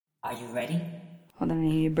Are you ready? Hold on, I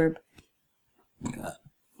need a burp.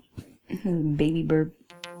 Baby burp.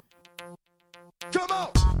 Come on!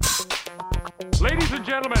 Ladies and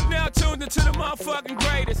gentlemen, Now tuned into the motherfucking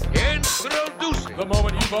greatest. introducing the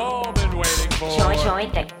moment you've all been waiting for.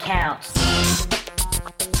 Join the counts.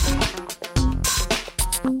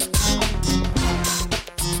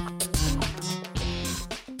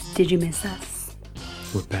 Did you miss us?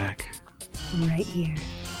 We're back. Right here.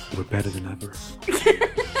 We're better than ever.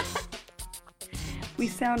 We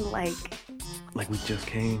sound like... Like we just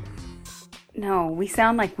came. No, we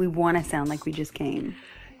sound like we want to sound like we just came.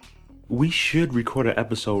 We should record an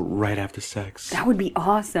episode right after sex. That would be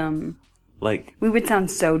awesome. Like, We would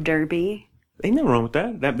sound so derpy. ain't nothing wrong with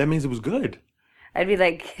that. That means it was good. I'd be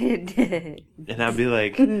like... And I'd be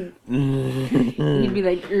like, You'd be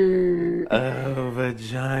like... oh,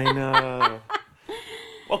 vagina.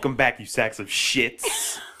 Welcome back, you sacks of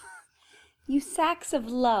shits. You sacks of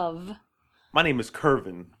love. My name is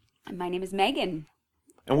Curvin. And my name is Megan.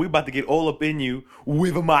 And we about to get all up in you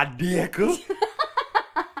with my dick.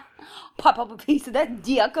 Pop up a piece of that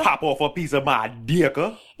dick. Pop off a piece of my dick.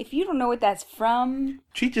 If you don't know what that's from,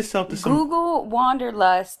 Treat yourself to some... Google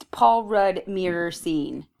Wanderlust Paul Rudd mirror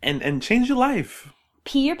scene. And change your life.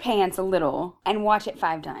 Pee your pants a little and watch it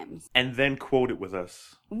 5 times. And then quote it with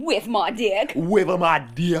us. With my dick. With my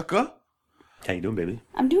dick. How you doing, baby?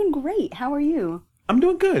 I'm doing great. How are you? I'm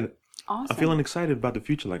doing good. Awesome. I'm feeling excited about the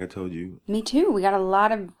future, like I told you. Me too. We got a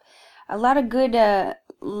lot of good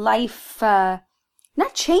life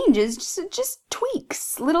not changes, just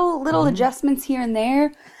tweaks, little adjustments here and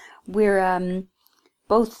there. We're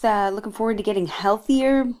both looking forward to getting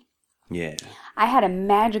healthier. Yeah. I had a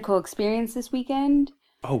magical experience this weekend.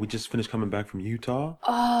 Oh, we just finished coming back from Utah.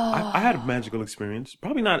 Oh. I had a magical experience.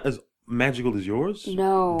 Probably not as magical as yours.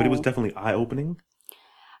 No. But it was definitely eye-opening.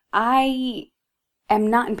 I am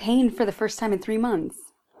not in pain for the first time in 3 months.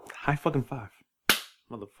 High fucking five.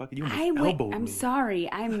 Motherfucker, you almost elbowed I'm me. sorry.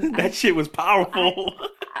 That shit was powerful.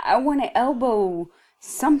 I want to elbow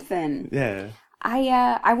something. Yeah.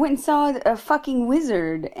 I went and saw a fucking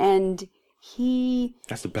wizard, and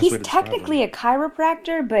That's the best way he's to technically describe a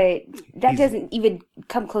chiropractor, but that He's- doesn't even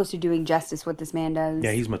come close to doing justice what this man does.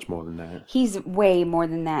 Yeah, he's much more than that. He's way more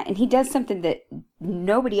than that, and he does something that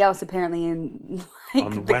nobody else apparently in On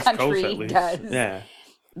the the West Coast, country at least. does. Yeah.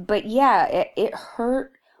 But yeah, it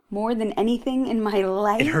hurt more than anything in my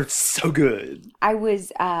life. It hurts so good. I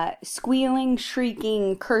was squealing,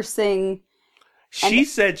 shrieking, cursing. She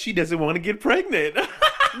said she doesn't want to get pregnant.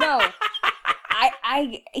 No.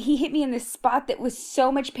 He hit me in this spot that was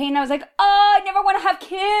so much pain. I was like, oh, I never want to have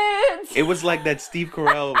kids. It was like that Steve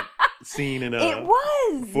Carell scene in It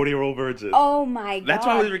was. 40-Year-Old Virgin. Oh my God. That's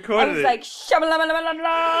why we recorded I was it. like,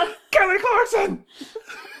 shabba-la-la-la-la-la. Kelly Clarkson!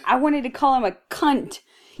 I wanted to call him a cunt.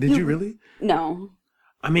 Did you really? No.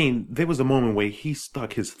 I mean, there was a moment where he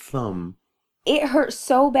stuck his thumb. It hurt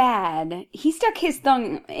so bad. He stuck his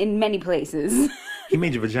thumb in many places. He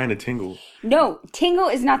made your vagina tingle. No, tingle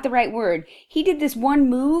is not the right word. He did this one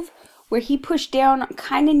move where he pushed down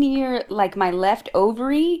kind of near like my left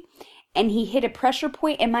ovary, and he hit a pressure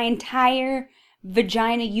point and my entire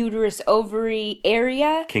vagina, uterus, ovary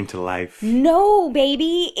area. Came to life. No,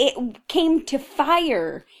 baby. It came to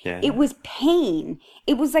fire. Yeah. It was pain.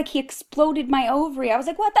 It was like he exploded my ovary. I was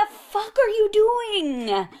like, what the fuck are you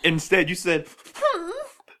doing? Instead, you said,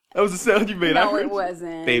 That was the sound you made. No, it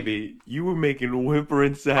wasn't. Baby, you were making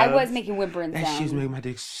whimpering sounds. I was making whimpering That sounds. shit's making my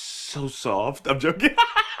dick so soft. I'm joking.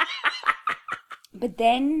 But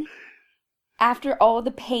then, after all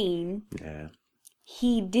the pain, Yeah.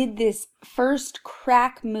 he did this first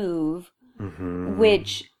crack move, Mm-hmm.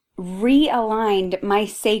 which realigned my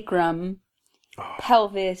sacrum, Oh.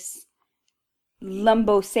 pelvis,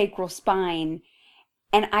 lumbosacral spine,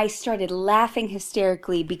 and I started laughing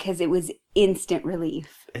hysterically because it was instant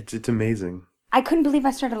relief. It's amazing. I couldn't believe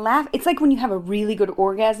I started laughing. It's like when you have a really good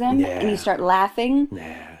orgasm and Yeah. you start laughing.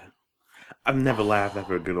 Nah. I've never laughed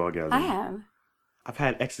after a good orgasm. I have. I've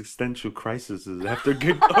had existential crises after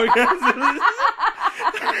good orgasms.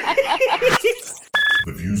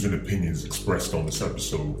 The views and opinions expressed on this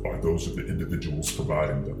episode are those of the individuals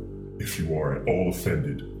providing them. If you are at all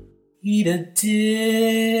offended, Eat a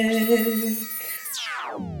dick.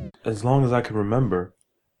 As long as I can remember,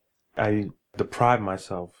 I deprive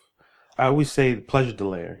myself. I always say pleasure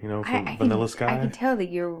delayer, from Vanilla Sky. I can tell that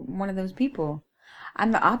you're one of those people.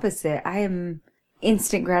 I'm the opposite. I am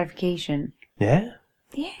instant gratification. Yeah?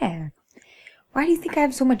 Yeah. Why do you think I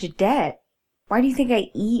have so much debt? Why do you think I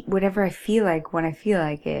eat whatever I feel like when I feel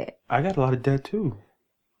like it? I got a lot of debt too.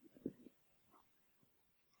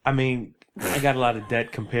 I mean, I got a lot of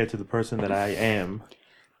debt compared to the person that I am.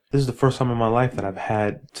 this is the first time in my life that I've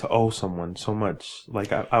had to owe someone so much.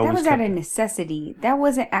 Like I That always was out of necessity. That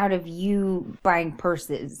wasn't out of you buying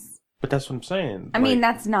purses. But that's what I'm saying. I mean,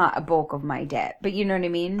 that's not a bulk of my debt, but you know what I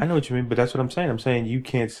mean? I know what you mean, but that's what I'm saying. I'm saying you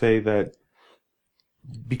can't say that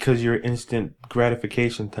because you're an instant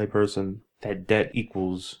gratification type person, that debt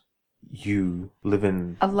equals you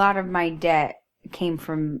living. A lot of my debt came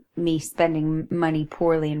from me spending money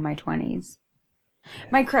poorly in my 20s.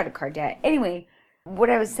 My credit card debt. Anyway, what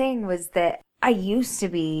I was saying was that I used to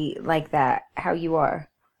be like that, how you are.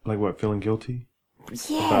 Like what, feeling guilty?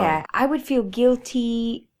 Yeah, I would feel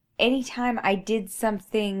guilty anytime I did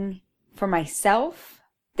something for myself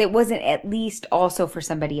that wasn't at least also for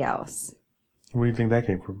somebody else. Where do you think that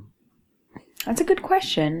came from? That's a good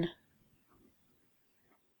question.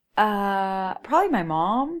 Probably my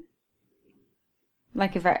mom.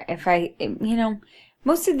 Like if I, you know,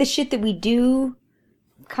 most of the shit that we do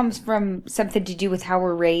comes from something to do with how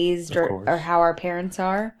we're raised or how our parents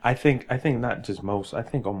are. I think not just most. I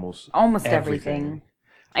think almost everything.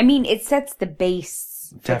 I mean, it sets the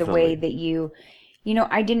base for the way that you know,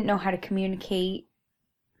 I didn't know how to communicate.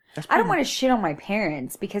 I don't want to shit on my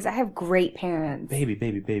parents because I have great parents.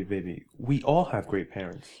 Baby. We all have great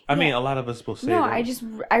parents. I mean, a lot of us will say that.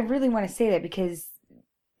 No, I really want to say that because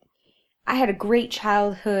I had a great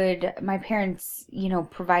childhood. My parents, you know,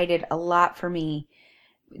 provided a lot for me.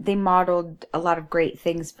 They modeled a lot of great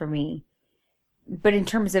things for me. But in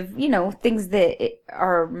terms of, you know, things that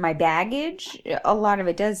are my baggage, a lot of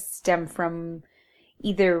it does stem from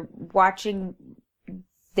either watching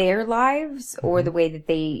their lives or the way that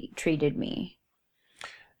they treated me.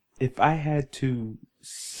 If I had to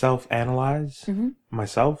self-analyze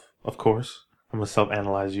myself, of course, I'm going to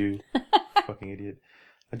self-analyze you, fucking idiot.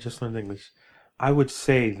 I just learned English. I would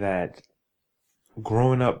say that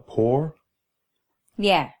growing up poor.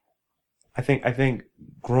 Yeah. I think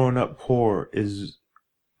growing up poor is.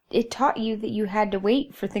 It taught you that you had to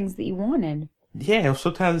wait for things that you wanted. Yeah,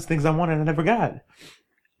 sometimes there's things I wanted I never got.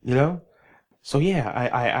 You know? So yeah,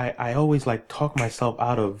 I always like talk myself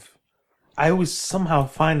out of. I always somehow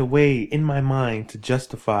find a way in my mind to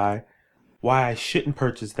justify why I shouldn't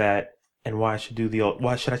purchase that and why I should do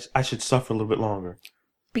I should suffer a little bit longer.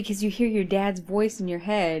 Because you hear your dad's voice in your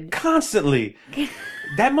head constantly.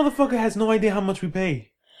 That motherfucker has no idea how much we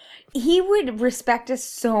pay. He would respect us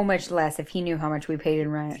so much less if he knew how much we paid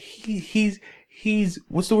in rent. He's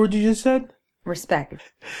what's the word you just said? Respect.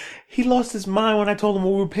 He lost his mind when I told him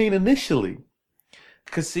what we were paying initially.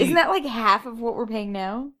 Cause see, isn't that like half of what we're paying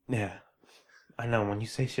now? Yeah, I know when you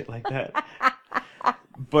say shit like that.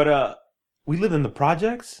 But we lived in the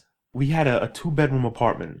projects. We had a 2-bedroom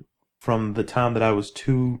apartment from the time that I was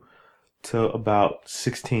 2 to about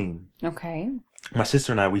 16. Okay. My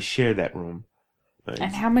sister and I, we shared that room.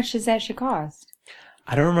 And how much does that should cost?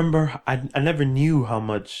 I don't remember. I never knew how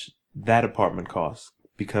much that apartment cost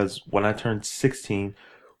because when I turned 16,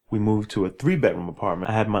 we moved to a 3-bedroom apartment.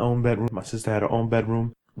 I had my own bedroom. My sister had her own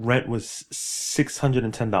bedroom. Rent was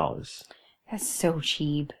 $610. That's so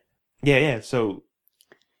cheap. Yeah. So.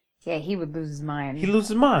 Yeah, he would lose his mind. He loses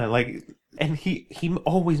his mind. Like, and he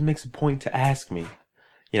always makes a point to ask me.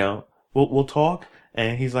 You know, we'll talk,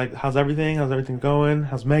 and he's like, "How's everything? How's everything going?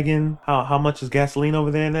 How's Megan? How much is gasoline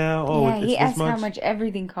over there now?" Oh, yeah, he asked how much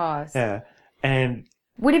everything costs. Yeah, and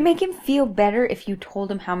would it make him feel better if you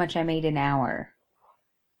told him how much I made an hour?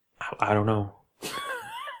 I don't know.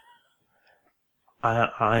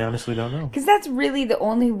 I honestly don't know. Because that's really the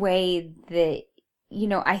only way that, you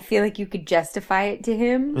know, I feel like you could justify it to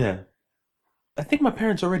him. Yeah. I think my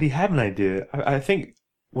parents already have an idea. I think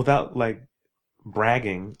without, like,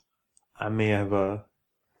 bragging, I may have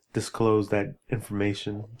disclosed that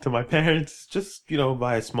information to my parents just, you know,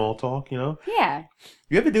 via small talk, you know? Yeah.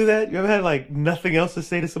 You ever do that? You ever had, like, nothing else to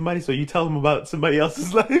say to somebody, so you tell them about somebody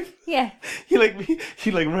else's life? Yeah. You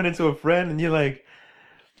run into a friend and you're like,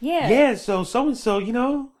 yeah, so so-and-so, you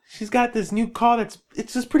know, she's got this new car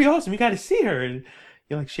it's just pretty awesome. You got to see her. And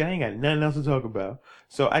you're like, shit, I ain't got nothing else to talk about.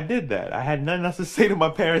 So I did that. I had nothing else to say to my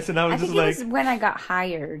parents, and I was just like... I think it was when I got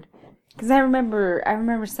hired. Because I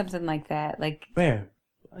remember something like that. Like, yeah.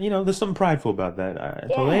 You know, there's something prideful about that. I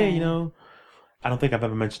told her, hey, you know, I don't think I've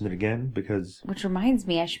ever mentioned it again because... Which reminds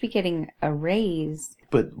me, I should be getting a raise.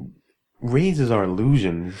 But raises are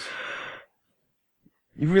illusions.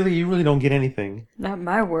 You really don't get anything. Not in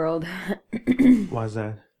my world. Why is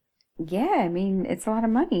that? Yeah, I mean, it's a lot of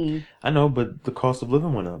money. I know, but the cost of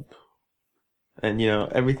living went up. And, you know,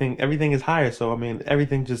 everything is higher. So, I mean,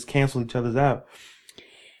 everything just cancels each other's out.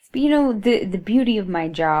 But, you know, the beauty of my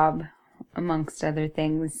job, amongst other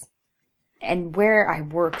things, and where I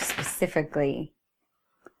work specifically,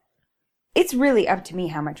 it's really up to me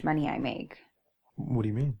how much money I make. What do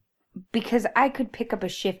you mean? Because I could pick up a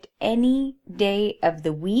shift any day of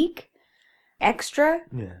the week, extra.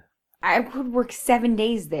 Yeah. I could work 7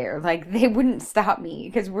 days there. Like, they wouldn't stop me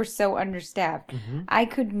because we're so understaffed. I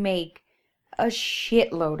could make a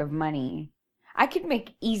shitload of money. I could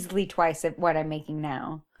make easily twice of what I'm making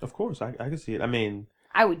now. Of course, I can see it. I mean...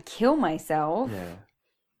 I would kill myself. Yeah.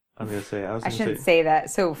 I'm going to say... I shouldn't say that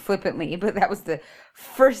so flippantly, but that was the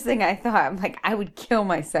first thing I thought. I'm like, I would kill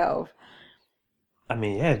myself. I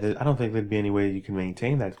mean, yeah, I don't think there'd be any way you can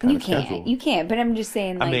maintain that kind of schedule. You can't, but I'm just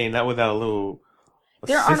saying, like... I mean, not without a little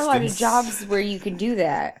There aren't a lot of assistance. jobs where you can do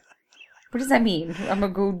that. What does that mean? I'm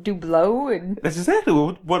going to go do blow and... That's exactly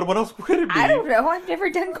what else could it be? I don't know. I've never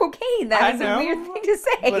done cocaine. That was a weird thing to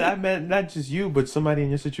say. But I meant not just you, but somebody in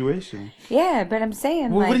your situation. Yeah, but I'm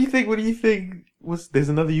saying, Well, like... what do you think? There's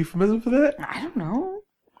another euphemism for that? I don't know.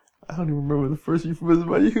 I don't even remember the first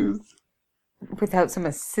euphemism I used. Without some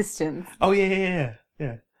assistance. Oh, yeah.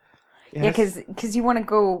 Yeah, because you want to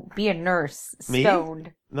go be a nurse, Me?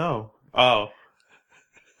 stoned. No. Oh.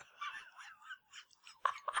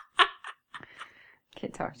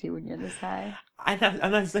 Can't talk to you when you're this high.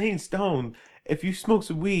 I'm not saying stoned. If you smoke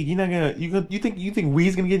some weed, you're not gonna. You think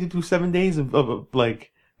weed's gonna get you through 7 days of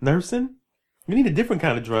like nursing? You need a different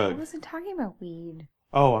kind of I drug. wasn't talking about weed.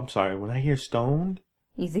 Oh, I'm sorry. When I hear stoned,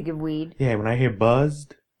 You think of weed? yeah. When I hear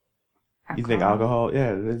buzzed, you think alcohol?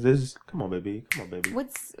 Yeah. There's. Come on, baby.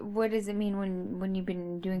 What does it mean when you've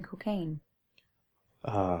been doing cocaine?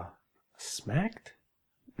 Smacked?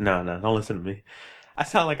 No. Don't listen to me. I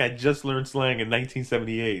sound like I just learned slang in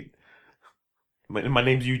 1978. My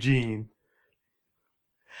name's Eugene.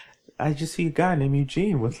 I just see a guy named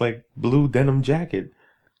Eugene with like blue denim jacket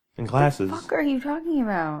and glasses. What the fuck are you talking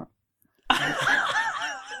about?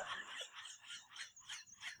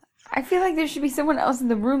 I feel like there should be someone else in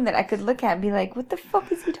the room that I could look at and be like, what the fuck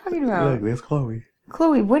is he talking about? Look, there's Chloe.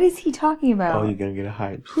 Chloe, what is he talking about? Oh, you're gonna get a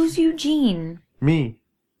hype. Who's Eugene? Me.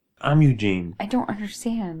 I'm Eugene. I don't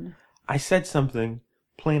understand. I said something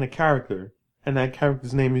playing a character, and that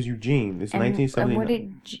character's name is Eugene. It's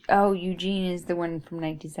 1979. Eugene is the one from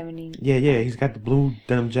 1970. Yeah. He's got the blue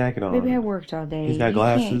denim jacket on. Maybe I worked all day. He's got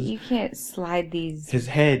glasses. You can't slide these. His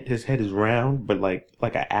head is round, but like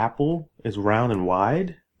an apple is round and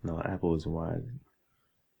wide. No, an apple isn't wide.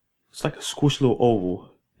 It's like a squishy little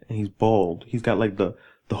oval, and he's bald. He's got like the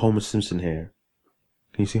Homer Simpson hair.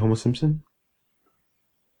 Can you see Homer Simpson?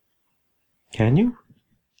 Can you?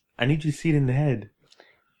 I need you to see it in the head.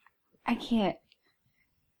 I can't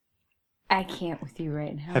with you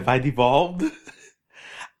right now. Have I devolved?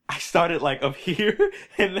 I started like up here,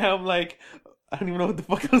 and now I'm like, I don't even know what the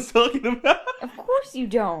fuck I was talking about. Of course you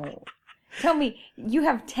don't. Tell me, you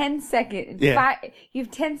have 10 seconds. Yeah. You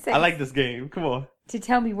have 10 seconds. I like this game. Come on. To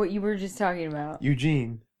tell me what you were just talking about.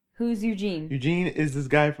 Eugene. Who's Eugene? Eugene is this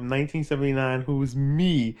guy from 1979 who was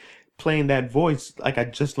me playing that voice like I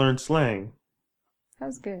just learned slang. That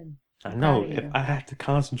was good. I know. Proud of you. I had to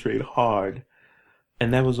concentrate hard.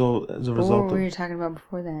 And that was all as a result What were of... you talking about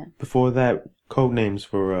before that? Before that, code names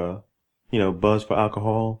for, buzz for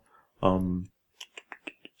alcohol,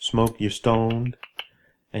 smoke, you're stoned,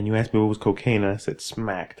 and you asked me what was cocaine, and I said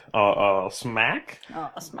smacked. Smack?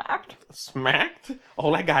 Smacked? Smacked?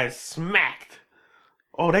 Oh, that guy's smacked.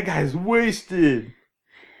 Oh, that guy's wasted.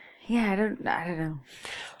 Yeah, I don't know.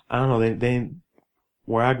 I don't know. They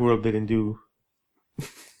where I grew up, they didn't do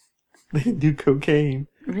cocaine.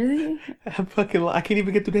 Really? I can't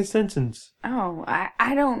even get through that sentence. Oh,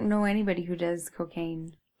 I don't know anybody who does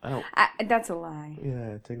cocaine. I don't. That's a lie.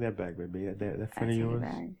 Yeah, take that back, baby. That friend I of take it yours.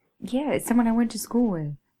 back. Yeah, it's someone I went to school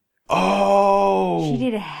with. Oh! She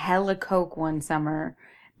did a hella coke one summer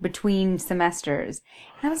between semesters.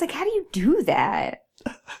 And I was like, how do you do that?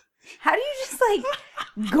 How do you just,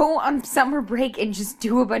 like, go on summer break and just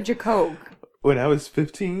do a bunch of coke? When I was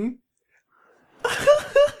 15?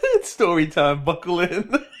 It's story time. Buckle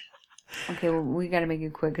in. Okay, well, we gotta make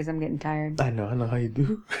it quick because I'm getting tired. I know how you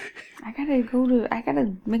do. I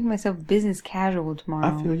gotta make myself business casual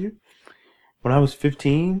tomorrow. I feel you. When I was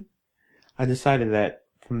 15, I decided that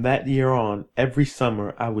from that year on, every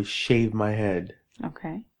summer, I would shave my head.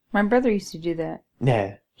 Okay. My brother used to do that.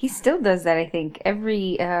 Yeah. He still does that, I think,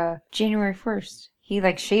 every January 1st. He,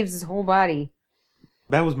 like, shaves his whole body.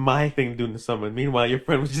 That was my thing to do in the summer. Meanwhile, your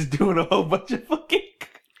friend was just doing a whole bunch of fucking...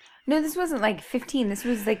 No, this wasn't, like, 15. This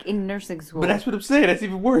was, like, in nursing school. But that's what I'm saying. That's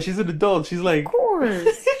even worse. She's an adult. She's like... Of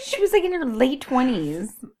course. She was, like, in her late 20s.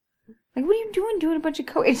 Like, what are you doing a bunch of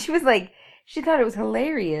coke? And she was, like, she thought it was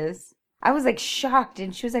hilarious. I was like shocked,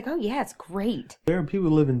 and she was like, "Oh yeah, it's great." There are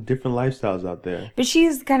people living different lifestyles out there. But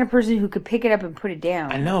she's the kind of person who could pick it up and put it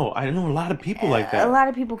down. I know a lot of people like that. A lot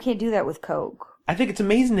of people can't do that with Coke. I think it's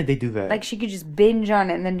amazing that they do that. Like, she could just binge on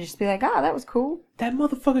it and then just be like, "Oh, that was cool." That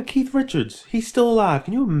motherfucker Keith Richards, he's still alive.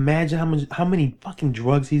 Can you imagine how many fucking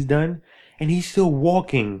drugs he's done? And he's still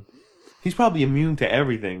walking. He's probably immune to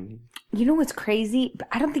everything. You know what's crazy?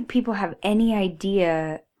 I don't think people have any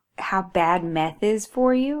idea how bad meth is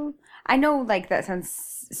for you. I know, like, that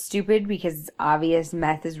sounds stupid because it's obvious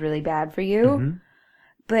meth is really bad for you. Mm-hmm.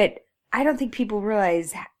 But I don't think people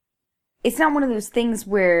realize it's not one of those things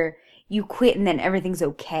where you quit and then everything's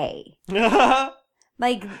okay.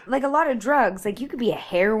 Like a lot of drugs, like, you could be a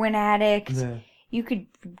heroin addict. Yeah. You could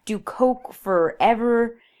do Coke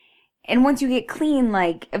forever. And once you get clean,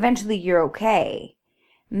 like, eventually you're okay.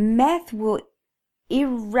 Meth will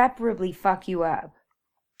irreparably fuck you up.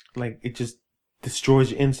 Like, it just destroys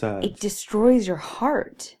your insides. It destroys your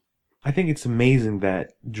heart. I think it's amazing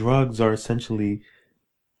that drugs are essentially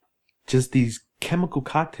just these chemical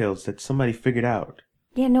cocktails that somebody figured out.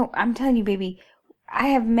 Yeah, no, I'm telling you, baby, I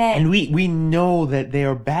have met... And we know that they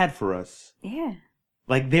are bad for us. Yeah.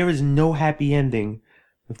 Like, there is no happy ending,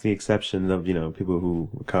 with the exception of, people who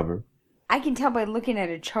recover. I can tell by looking at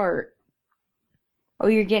a chart. Oh,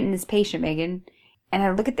 you're getting this patient, Megan. And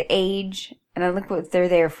I look at the age, and I look what they're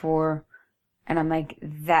there for, and I'm like,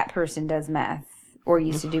 that person does meth, or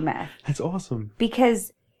used to do meth. That's awesome.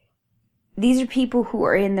 Because these are people who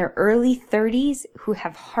are in their early 30s who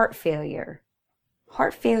have heart failure.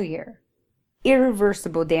 Heart failure.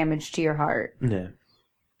 Irreversible damage to your heart. Yeah.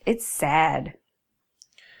 It's sad.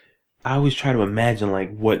 I always try to imagine,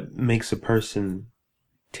 like, what makes a person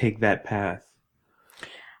take that path.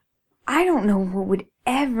 I don't know what would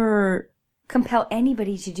ever compel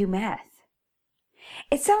anybody to do meth.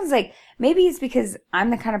 It sounds like maybe it's because I'm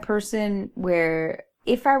the kind of person where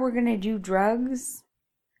if I were going to do drugs,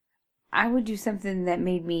 I would do something that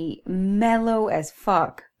made me mellow as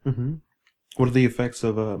fuck. Mm-hmm. What are the effects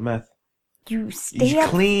of meth? You stay up.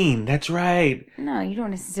 Clean, that's right. No, you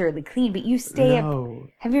don't necessarily clean, but you stay up.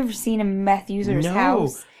 Have you ever seen a meth user's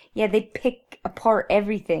house? Yeah, they pick apart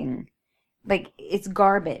everything. Like, it's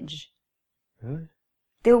garbage. Really?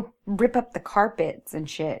 They'll rip up the carpets and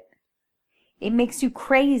shit. It makes you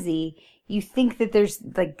crazy. You think that there's,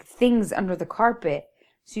 like, things under the carpet.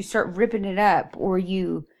 So you start ripping it up. Or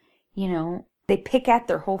they pick at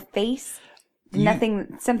their whole face.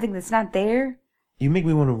 Something that's not there. You make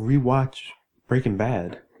me want to rewatch Breaking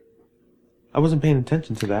Bad. I wasn't paying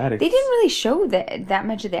attention to the addicts. They didn't really show that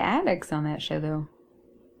much of the addicts on that show, though.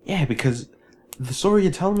 Yeah, because the story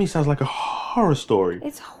you're telling me sounds like a horror story.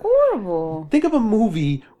 It's horrible. Think of a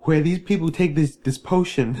movie where these people take this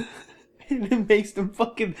potion and it makes them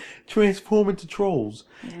fucking transform into trolls.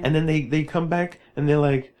 Yeah. And then they come back and they're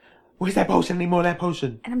like, where's that potion? I need more of that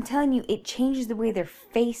potion. And I'm telling you, it changes the way their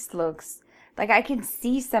face looks. Like, I can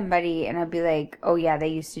see somebody and I'd be like, oh yeah, they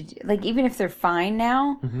used to do... Like, even if they're fine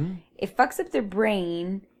now, it fucks up their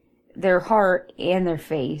brain, their heart, and their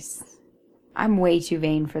face. I'm way too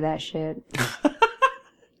vain for that shit.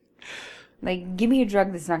 Like, give me a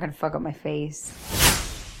drug that's not going to fuck up my face.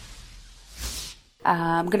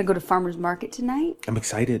 I'm going to go to Farmer's Market tonight. I'm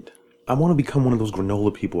excited. I want to become one of those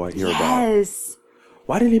granola people I hear about. Yes.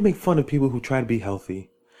 Why do they make fun of people who try to be healthy?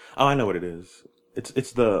 Oh, I know what it is.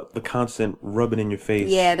 It's the constant rubbing in your face.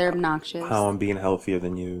 Yeah, they're obnoxious. How I'm being healthier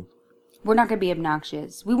than you. We're not going to be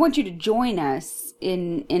obnoxious. We want you to join us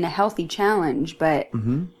in a healthy challenge, but,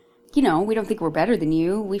 we don't think we're better than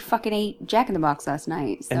you. We fucking ate Jack in the Box last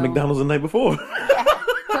night. So. And McDonald's the night before. Yeah,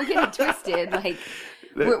 don't get it twisted. Like,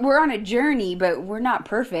 we're on a journey, but we're not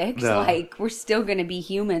perfect. No. Like, we're still going to be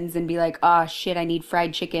humans and be like, oh, shit, I need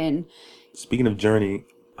fried chicken. Speaking of journey,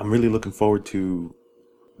 I'm really looking forward to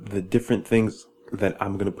the different things that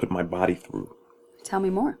I'm going to put my body through. Tell me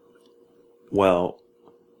more. Well,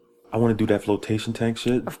 I want to do that flotation tank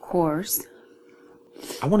shit. Of course.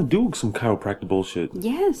 I want to do some chiropractic bullshit.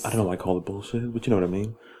 Yes. I don't know why I call it bullshit, but you know what I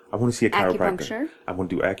mean. I want to see a chiropractor. Acupuncture? I want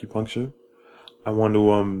to do acupuncture. I want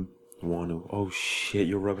to, oh shit,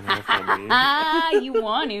 you're rubbing off on me. You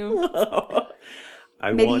want to.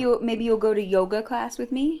 Maybe you'll go to yoga class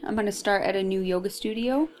with me. I'm going to start at a new yoga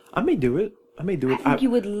studio. I may do it. I think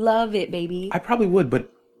you would love it, baby. I probably would,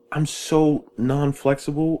 but I'm so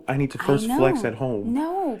non-flexible. I need to first flex at home.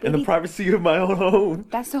 No, baby. In the privacy of my own home.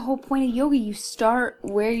 That's the whole point of yoga. You start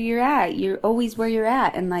where you're at. You're always where you're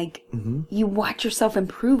at. And, like, you watch yourself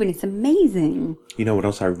improve, and it's amazing. You know what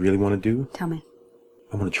else I really want to do? Tell me.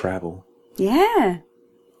 I want to travel. Yeah.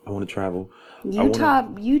 I want to travel.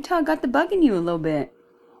 Utah got the bug in you a little bit.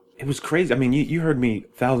 It was crazy. I mean, you heard me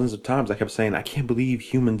thousands of times. I kept saying, I can't believe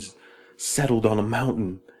humans settled on a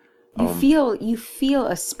mountain. You feel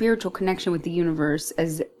a spiritual connection with the universe,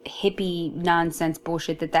 as hippie nonsense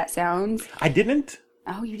bullshit that sounds. I didn't.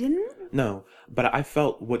 Oh, you didn't? No, but I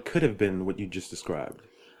felt what could have been what you just described.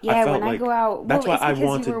 Yeah, felt when I go out, that's why I it's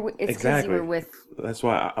wanted because you were with. That's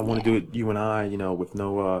why I want to do it. You and I, with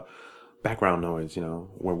no background noise.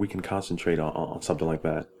 Where we can concentrate on something like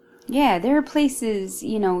that. Yeah, there are places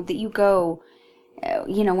that you go.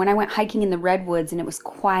 When I went hiking in the redwoods and it was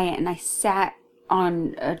quiet, and I sat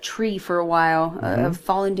on a tree for a while, a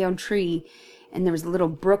fallen down tree, and there was a little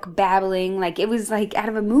brook babbling, like it was like out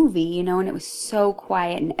of a movie, and it was so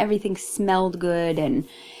quiet and everything smelled good, and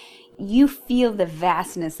you feel the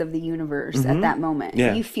vastness of the universe at that moment.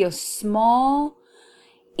 Yeah. You feel small,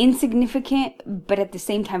 insignificant, but at the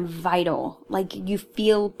same time vital. Like you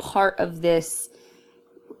feel part of this.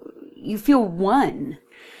 You feel one.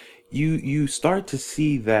 You start to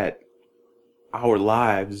see that our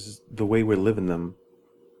lives, the way we're living them,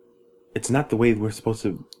 it's not the way we're supposed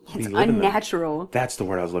to be living unnatural. them. That's the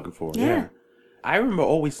word I was looking for. Yeah. I remember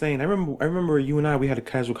always saying, I remember you and I, we had a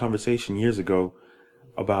casual conversation years ago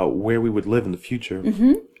about where we would live in the future.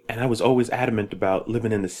 Mm-hmm. And I was always adamant about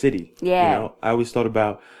living in the city. Yeah. I always thought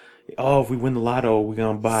about, if we win the lotto, we're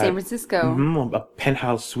going to buy San Francisco. A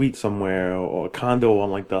penthouse suite somewhere, or a condo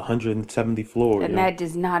on like the 170th floor. And that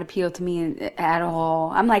does not appeal to me at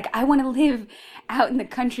all. I'm like, I want to live out in the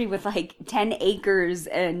country with like 10 acres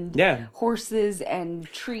and horses and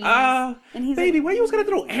trees. And he's baby, like, why you always gotta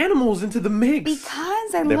throw animals into the mix?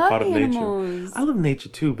 Because They're love part of animals. Nature. I love nature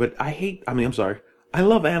too, but I'm sorry. I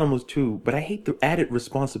love animals too, but I hate the added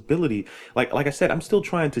responsibility. Like I said, I'm still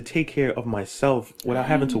trying to take care of myself without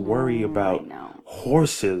having to worry about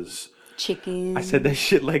horses. Chickens. I said that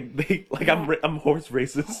shit I'm horse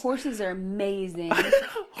racist. Horses are amazing.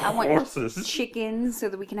 I want horses. Chickens so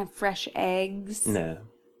that we can have fresh eggs. Nah.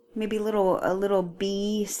 Maybe a little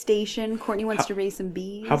bee station. Courtney wants to raise some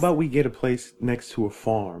bees. How about we get a place next to a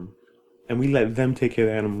farm, and we let them take care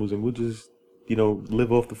of the animals, and we'll just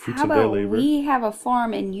live off the fruits of their labor. How about we have a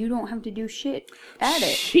farm and you don't have to do shit at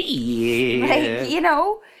it? Shit. Like,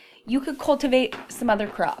 you could cultivate some other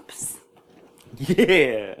crops.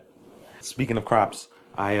 Yeah. Speaking of crops,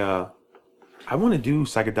 I want to do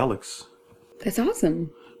psychedelics. That's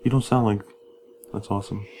awesome. You don't sound like that's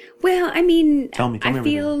awesome. Well, I mean, tell me I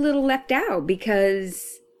everything. feel a little left out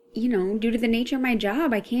because, due to the nature of my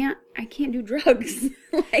job, I can't do drugs.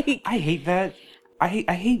 I hate that. I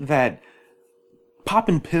hate that.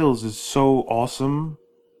 Popping pills is so awesome,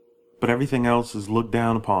 but everything else is looked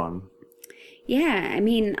down upon. Yeah, I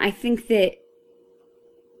mean, I think that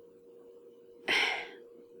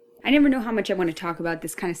I never know how much I want to talk about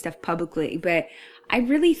this kind of stuff publicly, but I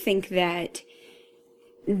really think that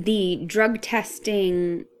the drug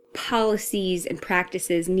testing policies and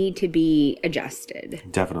practices need to be adjusted.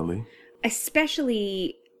 Definitely.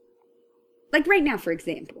 Especially, like right now, for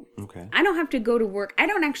example. Okay. I don't have to go to work. I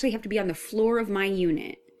don't actually have to be on the floor of my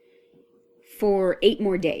unit for 8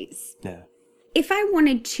 more days. Yeah. If I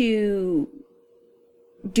wanted to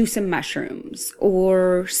do some mushrooms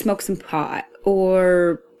or smoke some pot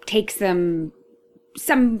or take some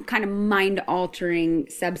kind of mind-altering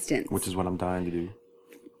substance. Which is what I'm dying to do.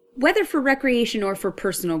 Whether for recreation or for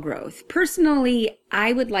personal growth. Personally,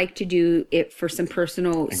 I would like to do it for some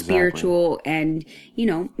personal, spiritual, and,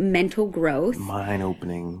 mental growth. Mind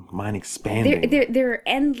opening, mind expanding. There are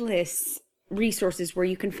endless resources where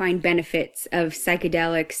you can find benefits of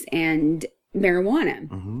psychedelics and marijuana.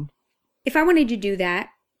 Mm-hmm. If I wanted to do that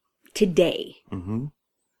today,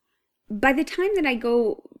 by the time that I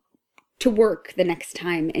go to work the next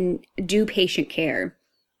time and do patient care,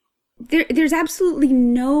 there's absolutely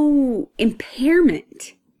no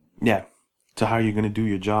impairment. Yeah. To how you're going to do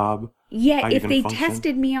your job. Yeah, if they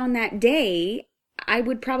tested me on that day, I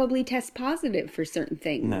would probably test positive for certain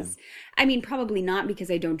things. No. I mean, probably not because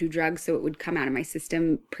I don't do drugs, so it would come out of my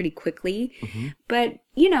system pretty quickly. Mm-hmm. But,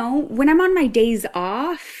 when I'm on my days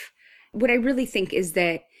off, what I really think is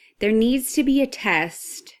that there needs to be a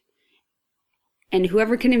test, and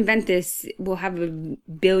whoever can invent this will have $1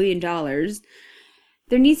 billion.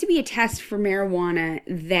 There needs to be a test for marijuana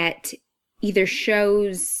that either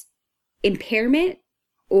shows impairment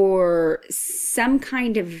or some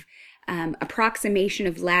kind of approximation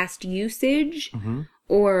of last usage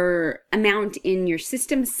or amount in your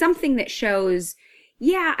system. Something that shows,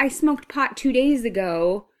 yeah, I smoked pot 2 days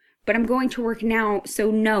ago, but I'm going to work now,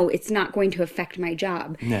 so no, it's not going to affect my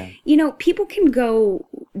job. No. People can go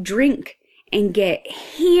drink and get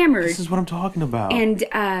hammered. This is what I'm talking about. And,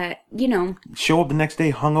 show up the next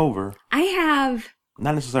day hungover. I have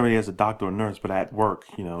Not necessarily as a doctor or nurse, but at work,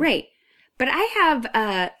 you know. Right. But I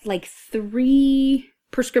have like 3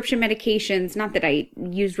 prescription medications, not that I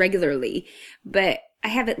use regularly, but I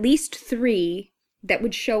have at least 3 that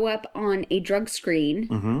would show up on a drug screen.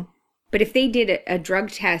 Mm-hmm. But if they did a drug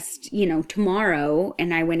test, you know, tomorrow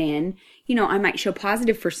and I went in, you know, I might show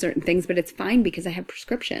positive for certain things, but it's fine because I have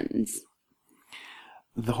prescriptions.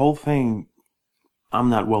 The whole thing, I'm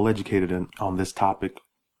not well educated on this topic,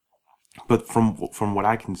 but from what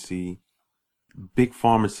I can see, big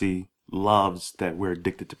pharmacy loves that we're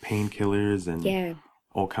addicted to painkillers and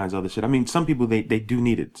all kinds of other shit. I mean, some people they do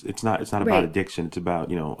need it. It's not about addiction. It's about,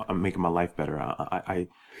 you know, I'm making my life better.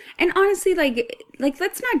 And honestly, like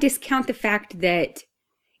let's not discount the fact that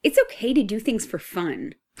it's okay to do things for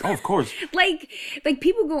fun. Oh, of course. like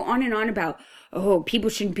people go on and on about, oh, people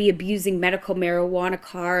shouldn't be abusing medical marijuana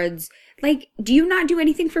cards. Like, do you not do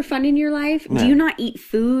anything for fun in your life? No. Do you not eat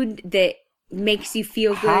food that makes you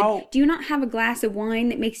feel How? good? Do you not have a glass of wine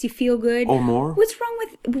that makes you feel good? Or more? What's wrong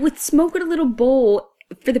with smoking a little bowl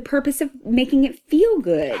for the purpose of making it feel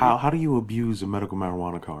good? How do you abuse a medical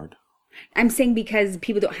marijuana card? I'm saying because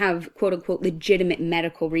people don't have quote unquote legitimate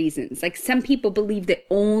medical reasons. Like, some people believe that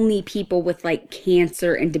only people with like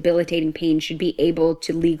cancer and debilitating pain should be able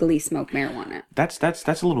to legally smoke marijuana. That's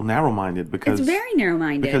a little narrow-minded because It's very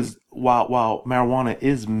narrow-minded. Because while marijuana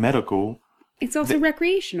is medical, it's also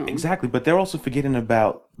recreational. exactly, but they're also forgetting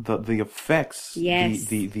about the effects. Yes.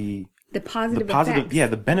 The positive positive,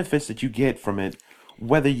 effects. the benefits that you get from it,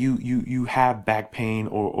 whether you have back pain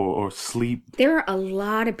or sleep. There are a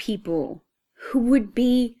lot of people who would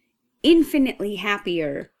be infinitely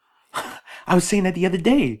happier. I was saying that the other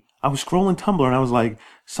day. I was scrolling Tumblr and I was like,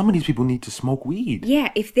 some of these people need to smoke weed.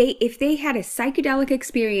 Yeah, if they had a psychedelic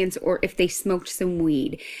experience or if they smoked some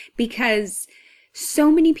weed, because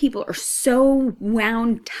so many people are so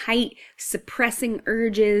wound tight, suppressing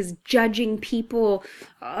urges, judging people.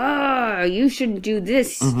 Oh, you shouldn't do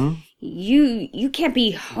this. Mm-hmm. You can't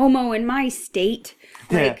be homo in my state.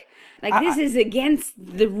 Yeah. Like this is against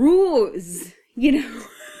the rules, you know.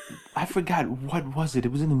 I forgot, what was it?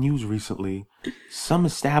 It was in the news recently. Some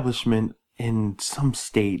establishment in some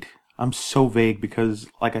state. I'm so vague because,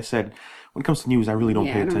 like I said, when it comes to news, I really don't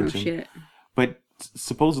pay attention. I don't know shit. But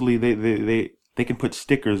supposedly they can put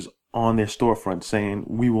stickers on their storefront saying,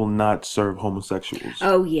 "We will not serve homosexuals."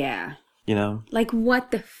 Oh yeah. You know? Like,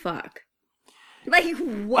 what the fuck? Like,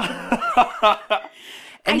 what?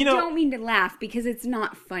 And, you know, I don't mean to laugh because it's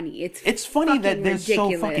not funny. It's funny that they're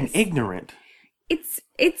ridiculous. so fucking ignorant. It's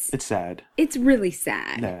sad. It's really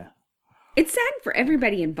sad. Yeah. It's sad for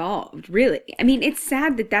everybody involved, really. I mean, it's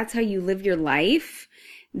sad that that's how you live your life,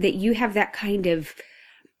 that you have that kind of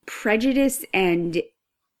prejudice and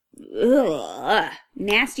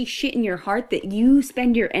nasty shit in your heart, that you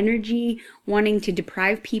spend your energy wanting to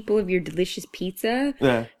deprive people of your delicious pizza.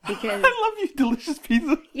 Yeah. Because I love you, delicious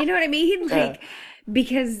pizza. you know what I mean? Like, Yeah.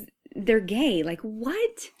 because they're gay. Like,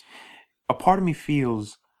 what? A part of me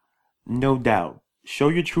feels, no doubt, show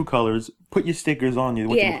your true colors, put your stickers on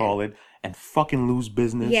you, Yeah. and fucking lose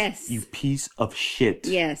business. Yes. You piece of shit.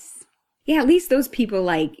 Yes. Yeah, at least those people,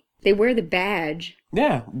 like, they wear the badge.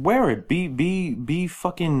 Yeah, wear it. Be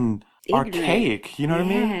fucking Ignorant. archaic. You know what I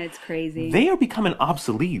mean? Yeah, it's crazy. They are becoming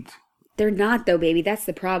obsolete. They're not, though, baby. That's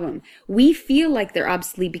the problem. We feel like they're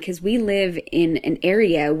obsolete because we live in an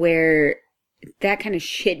area where that kind of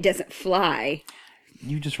shit doesn't fly.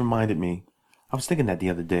 You just reminded me. I was thinking that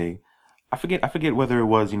the other day. I forget whether it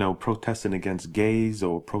was, you know, protesting against gays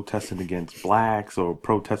or protesting against blacks or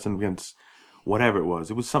protesting against whatever it was.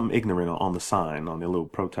 It was something ignorant on the sign, on their little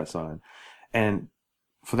protest sign. And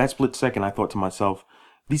for that split second, I thought to myself,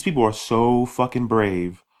 these people are so fucking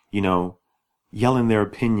brave, you know, yelling their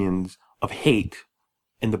opinions of hate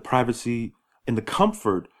in the privacy, in the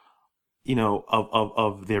comfort, you know,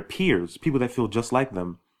 of their peers, people that feel just like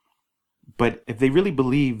them. But if they really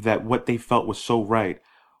believe that what they felt was so right,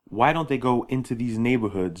 why don't they go into these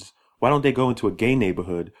neighborhoods? Why don't they go into a gay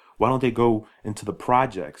neighborhood? Why don't they go into the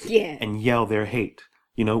projects and yell their hate,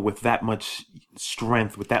 you know, with that much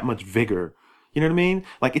strength, with that much vigor? You know what I mean?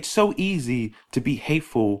 Like, it's so easy to be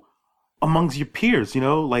hateful amongst your peers, you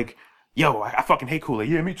know? Like, yo, I fucking hate Kool-Aid.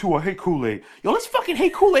 Yeah, me too, I hate Kool-Aid. Yo, let's fucking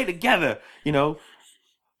hate Kool-Aid together, you know?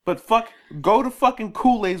 But go to fucking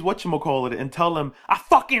Kool-Aid's whatchamacallit and tell them, I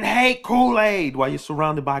fucking hate Kool-Aid, while you're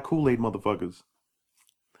surrounded by Kool-Aid motherfuckers.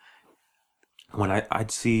 When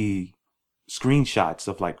I'd see screenshots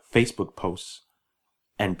of like Facebook posts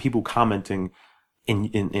and people commenting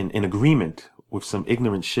in agreement with some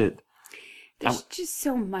ignorant shit. There's just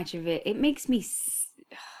so much of it. It makes me...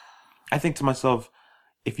 I think to myself,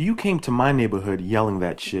 if you came to my neighborhood yelling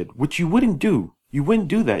that shit, which you wouldn't do, You wouldn't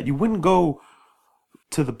do that. You wouldn't go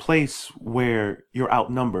to the place where you're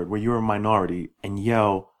outnumbered, where you're a minority, and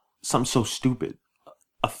yell something so stupid,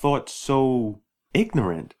 a thought so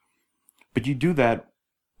ignorant. But you do that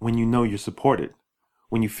when you know you're supported.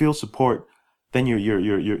 When you feel support, then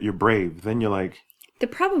you're brave. Then you're like. The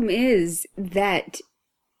problem is that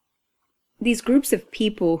these groups of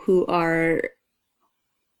people who are,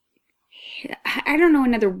 I don't know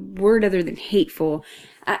another word other than hateful.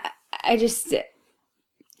 I just,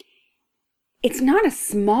 it's not a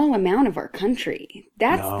small amount of our country.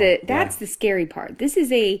 That's the scary part. This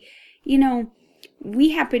is we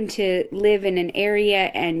happen to live in an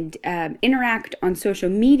area and interact on social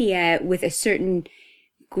media with a certain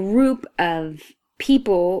group of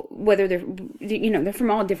people, whether they're from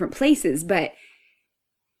all different places, but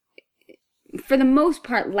for the most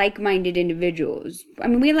part, like-minded individuals. I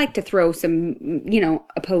mean, we like to throw some,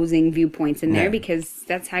 opposing viewpoints in there because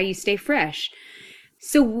that's how you stay fresh.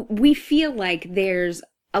 So we feel like there's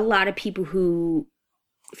a lot of people who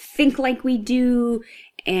think like we do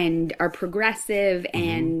and are progressive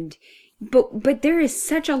and but there is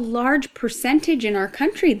such a large percentage in our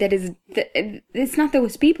country that it's not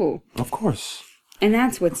those people. Of course. And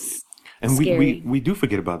that's what's and scary. we do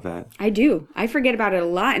forget about that. I do. I forget about it a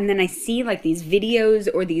lot, and then I see like these videos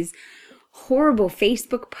or these horrible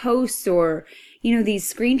Facebook posts or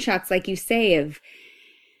these screenshots, like you say, of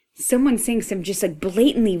someone saying some just like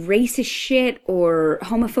blatantly racist shit or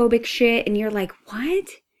homophobic shit, and you're like, what?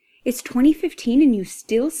 It's 2015 and you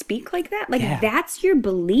still speak like that? Like that's your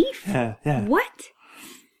belief? Yeah. What?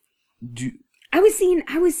 I was seeing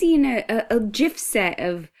a GIF set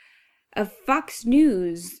of Fox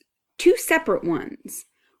News, two separate ones.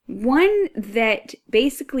 One that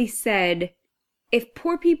basically said if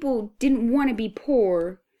poor people didn't want to be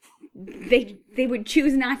poor, they would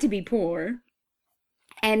choose not to be poor.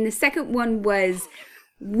 And the second one was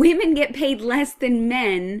women get paid less than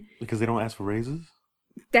men because they don't ask for raises?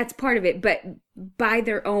 That's part of it, but by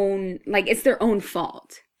their own, like, it's their own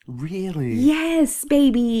fault. Really? Yes,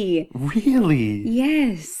 baby. Really?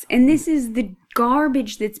 Yes. And this is the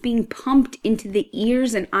garbage that's being pumped into the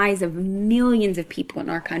ears and eyes of millions of people in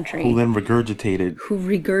our country. Who then regurgitate it.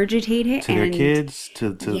 To their kids,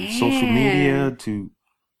 to social media, to...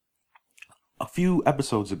 A few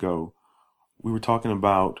episodes ago, we were talking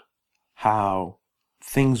about how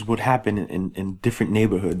things would happen in different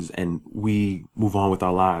neighborhoods and we move on with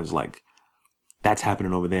our lives. Like, that's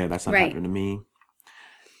happening over there. That's not happening to me.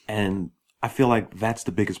 And I feel like that's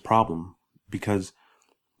the biggest problem because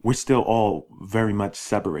we're still all very much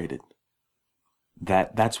separated.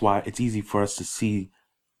 That's why it's easy for us to see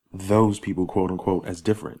those people, quote unquote, as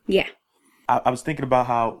different. Yeah. I was thinking about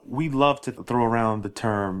how we love to throw around the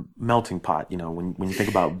term melting pot. When you think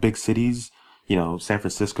about big cities, San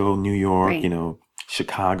Francisco, New York,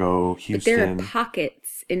 Chicago, Houston. But there are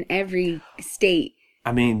pockets in every state.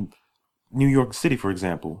 I mean, New York City, for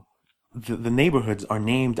example, the neighborhoods are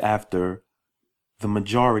named after the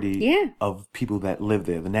majority of people that live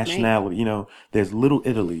there, the nationality. Right. There's Little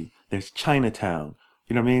Italy, there's Chinatown,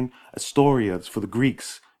 you know what I mean? Astoria, it's for the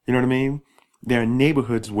Greeks, you know what I mean? There are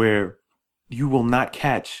neighborhoods where you will not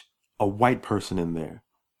catch a white person in there,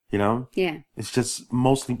 Yeah. It's just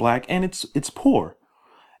mostly black and it's poor.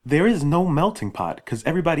 There is no melting pot because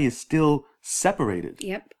everybody is still separated.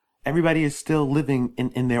 Yep. Everybody is still living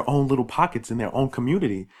in their own little pockets, in their own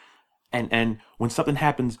community. And when something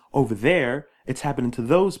happens over there, it's happening to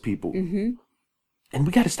those people. Mm-hmm. And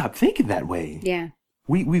we got to stop thinking that way. Yeah.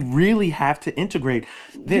 We really have to integrate.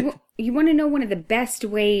 You want to know one of the best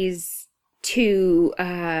ways to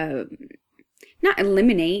not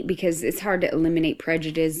eliminate, because it's hard to eliminate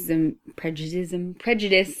prejudice and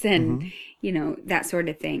that sort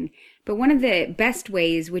of thing. But one of the best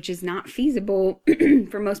ways, which is not feasible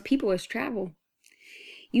for most people, is travel.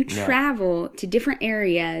 You travel to different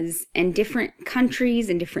areas and different countries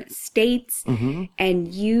and different states,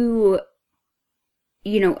 and you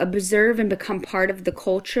observe and become part of the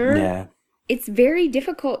culture. Yeah. It's very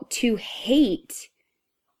difficult to hate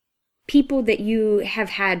people that you have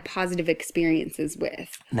had positive experiences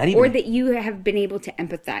with, or that you have been able to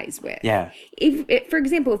empathize with. Yeah. If, for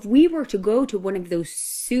example, if we were to go to one of those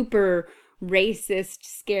super racist,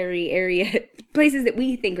 scary places that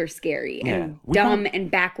we think are scary and dumb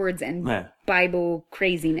and backwards and Bible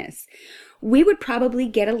craziness, we would probably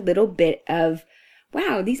get a little bit of,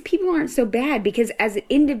 wow, these people aren't so bad, because as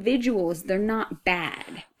individuals, they're not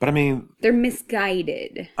bad. But I mean, they're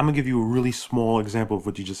misguided. I'm going to give you a really small example of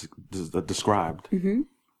what you just described. Mm-hmm.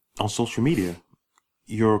 On social media,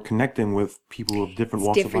 you're connecting with people of different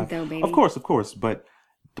walks of life. Though, baby. Of course. But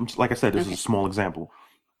like I said, this is a small example.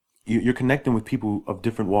 you're connecting with people of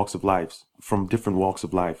different walks of life, from different walks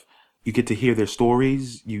of life. You get to hear their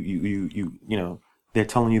stories. You know, they're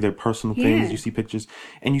telling you their personal things. You see pictures,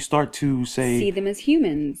 and you start to see them as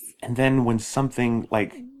humans. And then when something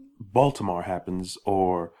like Baltimore happens,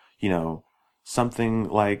 or, you know, something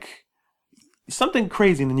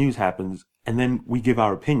crazy in the news happens, and then we give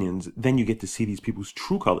our opinions, then you get to see these people's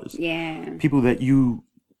true colors. Yeah. People that you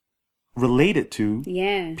related to.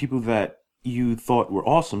 Yeah. People that you thought were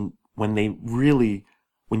awesome, when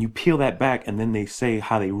you peel that back and then they say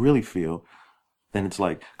how they really feel, then it's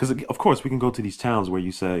like, because of course we can go to these towns where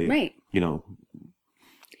you say, right, you know,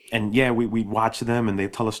 and yeah, we watch them and they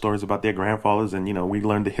tell us stories about their grandfathers, and, you know, we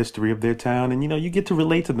learn the history of their town, and, you know, you get to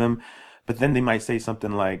relate to them, but then they might say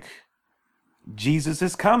something like, Jesus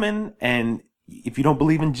is coming, and if you don't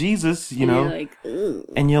believe in Jesus, you know, like, ugh.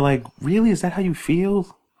 And you're like, really, is that how you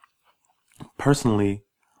feel? Personally,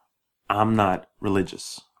 I'm not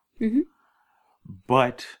religious,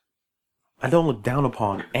 but I don't look down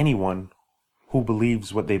upon anyone who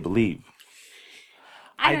believes what they believe.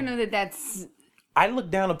 I don't know that that's... I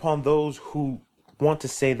look down upon those who want to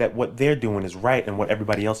say that what they're doing is right and what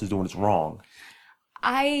everybody else is doing is wrong.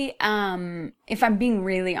 If I'm being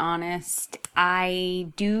really honest,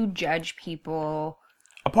 I do judge people.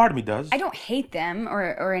 A part of me does. I don't hate them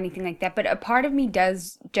or anything like that, but a part of me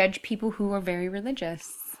does judge people who are very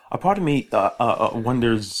religious. A part of me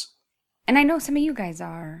wonders... And I know some of you guys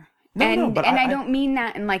are. But I don't mean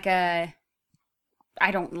that in like a...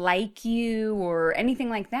 I don't like you or anything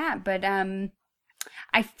like that, but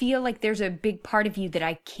I feel like there's a big part of you that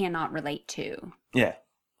I cannot relate to. Yeah.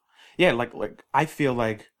 Yeah, like I feel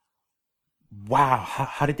like, wow,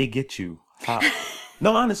 how did they get you?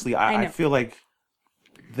 No, honestly, I feel like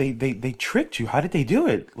they tricked you. How did they do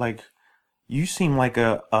it? Like, you seem like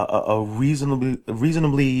a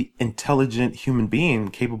reasonably intelligent human being,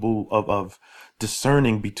 capable of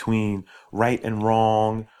discerning between right and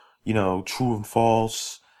wrong, you know, true and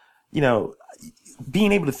false, you know,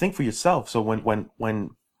 being able to think for yourself. So when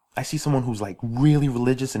I see someone who's like really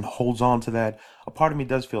religious and holds on to that, a part of me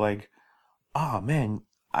does feel like, oh man,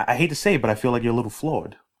 I hate to say it, but I feel like you're a little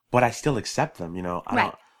flawed, but I still accept them, you know.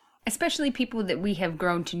 Right. Especially people that we have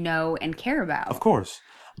grown to know and care about. Of course.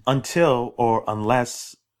 Until or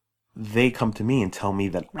unless they come to me and tell me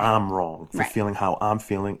that I'm wrong for feeling how I'm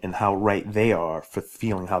feeling, and how right they are for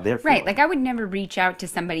feeling how they're feeling. Right. Like, I would never reach out to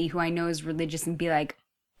somebody who I know is religious and be like,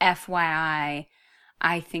 FYI,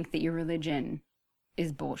 I think that your religion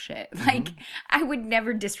is bullshit. Like, I would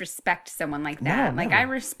never disrespect someone like that. No, like, never. I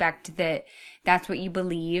respect that that's what you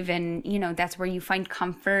believe, and, you know, that's where you find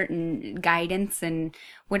comfort and guidance and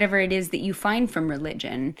whatever it is that you find from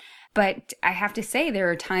religion. But I have to say, there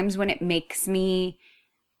are times when it makes me,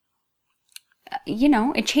 you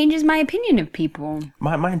know, it changes my opinion of people.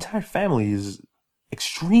 My entire family is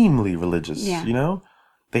extremely religious, you know?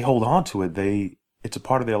 They hold on to it. It's a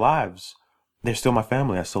part of their lives. They're still my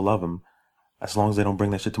family. I still love them, as long as they don't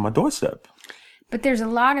bring that shit to my doorstep. But there's a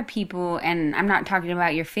lot of people, and I'm not talking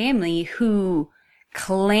about your family, who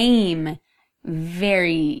claim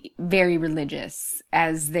very, very religious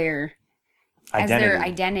as their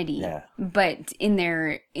identity. Yeah. But in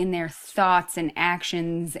their thoughts and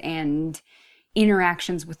actions and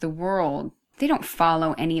interactions with the world, they don't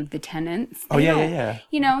follow any of the tenets. Yeah.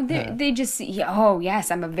 You know, they just, oh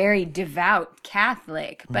yes, I'm a very devout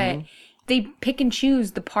Catholic, but they pick and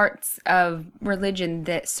choose the parts of religion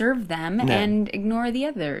that serve them and ignore the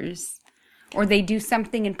others. Or they do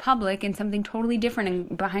something in public and something totally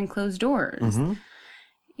different behind closed doors.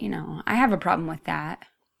 You know, I have a problem with that.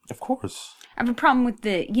 Of course. I have a problem with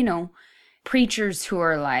the, you know, preachers who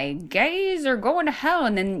are like, gays are going to hell,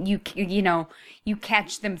 and then you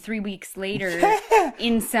catch them 3 weeks later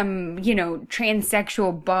in some, you know,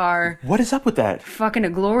 transsexual bar. What is up with that? Fucking a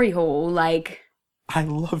glory hole, like. I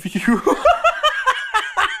love you.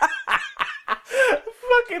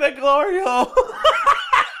 Fucking a glory hole.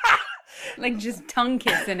 Like, just tongue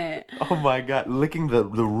kissing it. Oh my God, licking the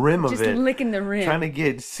rim of it. Just licking the rim. Trying to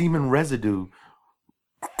get semen residue.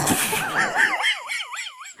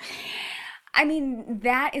 I mean,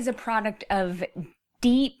 that is a product of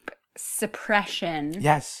deep suppression.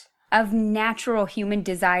 Yes. Of natural human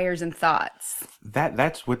desires and thoughts.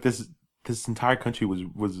 That's what this entire country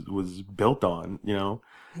was built on, you know.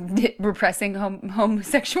 Repressing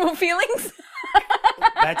homosexual feelings.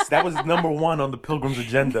 That was number one on the Pilgrim's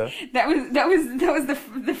agenda. That was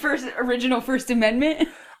the first Amendment.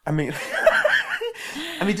 I mean,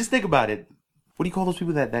 just think about it. What do you call those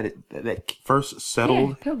people that first settled?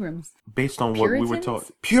 Yeah, pilgrims. Based on Puritans? what we were taught.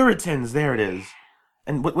 Puritans, there it is.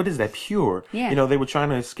 And what is that? Pure. Yeah. You know, they were trying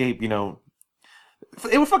to escape, you know,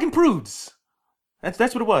 They were fucking prudes. That's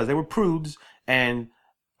what it was. They were prudes, and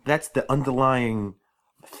that's the underlying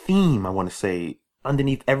theme, I want to say,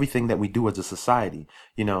 underneath everything that we do as a society.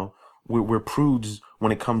 You know, we're prudes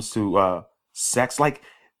when it comes to sex. Like,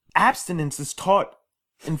 abstinence is taught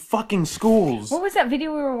in fucking schools. What was that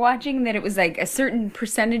video we were watching that it was like a certain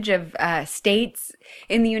percentage of states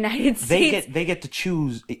in the United States? They get to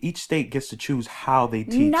choose. Each state gets to choose how they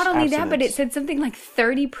teach. Not only abstinence. that, but it said something like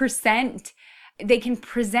 30%. They can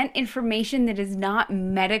present information that is not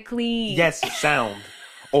medically sound,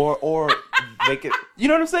 or they could. You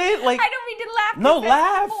know what I'm saying? Like, I don't mean to laugh. no, 'cause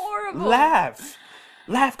laugh, that's horrible.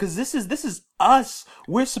 laugh, because this is us.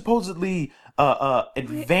 We're supposedly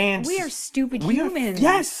advanced. We are stupid We are- humans.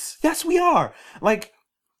 yes, we are. Like,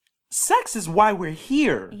 sex is why we're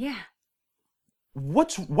here. Yeah.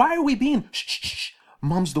 Why are we being shh,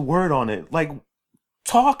 mum's the word on it? Like,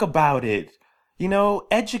 talk about it. You know,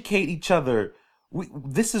 educate each other.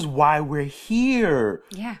 This is why we're here.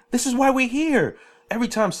 Yeah. This is why we're here. Every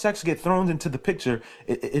time sex gets thrown into the picture,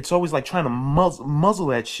 it's always like trying to muzzle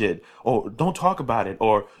that shit, or don't talk about it,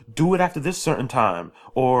 or do it after this certain time,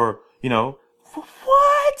 or, you know,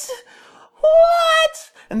 what?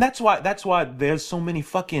 And that's why there's so many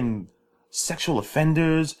fucking sexual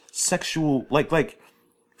offenders, like,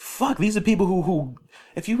 fuck, these are people who,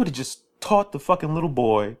 if you would have just taught the fucking little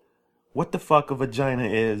boy what the fuck a vagina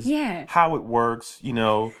is, Yeah. how it works,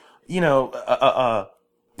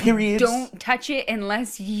 periods. Don't touch it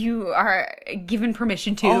unless you are given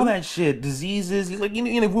permission to. All that shit, diseases, like,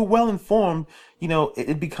 if we're well informed,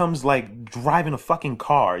 it becomes like driving a fucking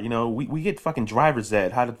car. We get fucking driver's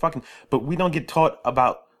ed, but we don't get taught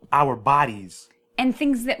about our bodies. And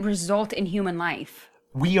things that result in human life.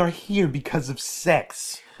 We are here because of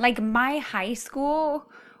sex. Like, my high school,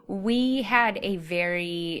 we had a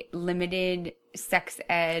very limited sex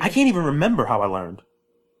ed. I can't even remember how I learned.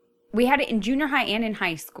 We had it in junior high and in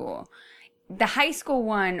high school. The high school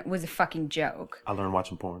one was a fucking joke. I learned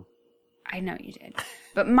watching porn. I know you did.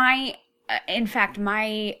 But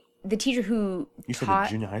the teacher who You said taught...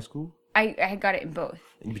 in junior high school? I got it in both.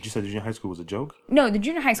 But you said the junior high school was a joke? No, the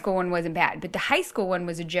junior high school one wasn't bad, but the high school one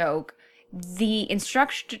was a joke. The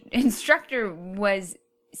instructor was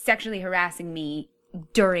sexually harassing me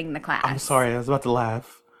during the class. I'm sorry, I was about to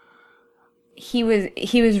laugh. He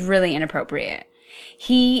was really inappropriate.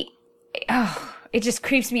 It just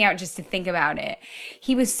creeps me out just to think about it.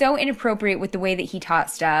 He was so inappropriate with the way that he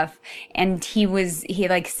taught stuff, and he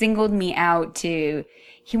like singled me out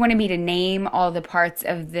he wanted me to name all the parts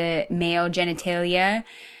of the male genitalia,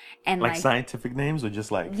 and Like scientific names, or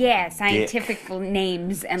just like scientific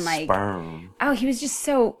names, and like sperm. Oh, he was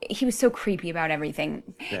so creepy about everything.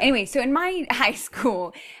 Yeah. Anyway, so in my high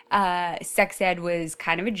school, sex ed was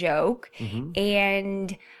kind of a joke,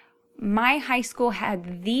 and my high school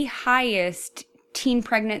had the highest teen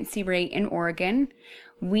pregnancy rate in Oregon.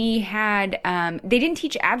 We had, they didn't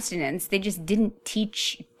teach abstinence. They just didn't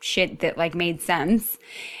teach shit that like made sense.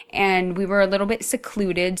 And we were a little bit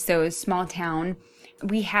secluded. So it was a small town.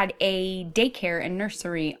 We had a daycare and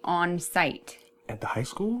nursery on site. At the high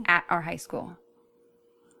school? At our high school.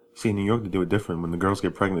 See, in New York, they do it different. When the girls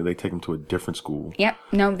get pregnant, they take them to a different school. Yep.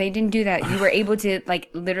 No, they didn't do that. You were able to like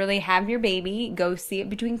literally have your baby, go see it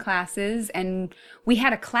between classes. And we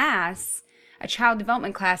had a child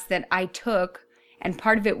development class that I took. And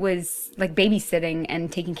part of it was like babysitting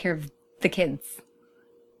and taking care of the kids.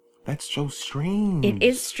 That's so strange. It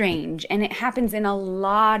is strange. And it happens in a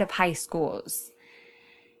lot of high schools.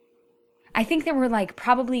 I think there were like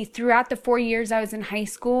probably throughout the 4 years I was in high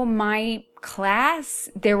school, my class,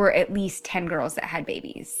 there were at least 10 girls that had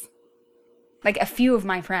babies. Like a few of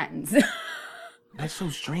my friends. That's so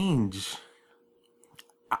strange.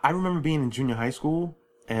 I remember being in junior high school,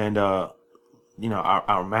 and our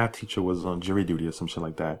math teacher was on jury duty or some shit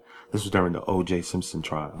like that. This was during the O.J. Simpson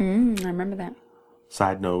trial. I remember that.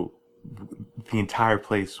 Side note, the entire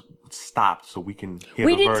place stopped so we can hear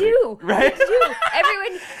We the did verdict. too. Right? We did too.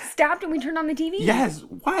 Everyone stopped and we turned on the TV. Yes.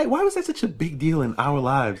 Why was that such a big deal in our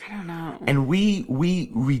lives? I don't know. And we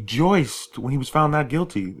rejoiced when he was found not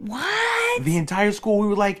guilty. What? The entire school, we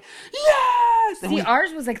were like, yes! And See,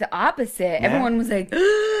 ours was like the opposite. Yeah. Everyone was like,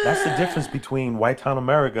 that's the difference between White Town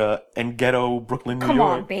America and ghetto Brooklyn, New come York.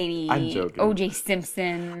 on, baby. I'm joking. O.J.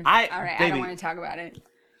 Simpson. All right, I baby, don't want to talk about it.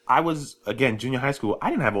 I was, again, junior high school. I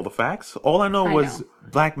didn't have all the facts. All I know was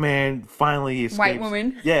black man finally escapes. White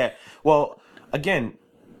woman. Yeah. Well, again,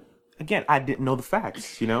 I didn't know the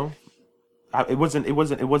facts, It wasn't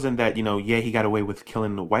that, he got away with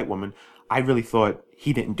killing the white woman. I really thought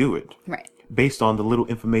he didn't do it. Right. Based on the little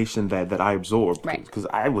information that I absorbed. Right. Because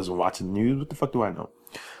I wasn't watching the news. What the fuck do I know?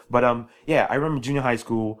 But yeah, I remember junior high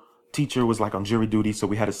school. Teacher was like on jury duty, so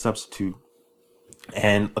we had a substitute,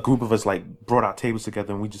 and a group of us like brought our tables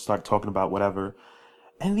together, and we just started talking about whatever.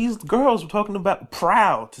 And these girls were talking about,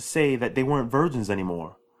 proud to say that they weren't virgins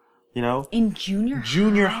anymore. You know, In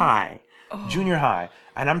junior high, junior high,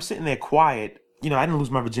 and I'm sitting there quiet. You know, I didn't lose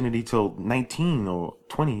my virginity till 19 or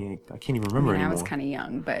 20. I can't even remember anymore. I was kind of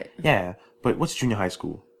young, but... Yeah, but what's junior high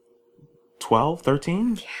school? 12,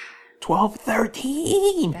 13? Yeah. 12,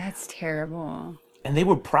 13! That's terrible. And they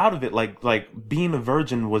were proud of it, like being a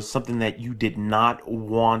virgin was something that you did not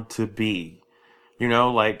want to be. You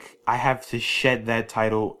know, like, I have to shed that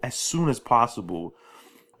title as soon as possible.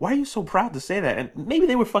 Why are you so proud to say that? And maybe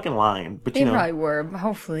they were fucking lying, but They you know... probably were, but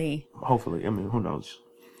hopefully. Hopefully, I mean, who knows?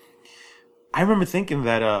 I remember thinking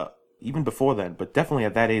that, even before then, but definitely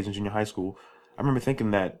at that age in junior high school, I remember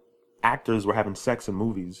thinking that actors were having sex in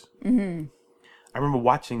movies. Mm-hmm. I remember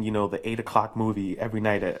watching, you know, the 8 o'clock movie every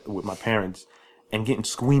night with my parents and getting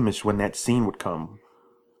squeamish when that scene would come.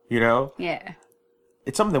 You know? Yeah.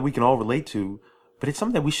 It's something that we can all relate to, but it's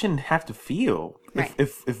something that we shouldn't have to feel. Right.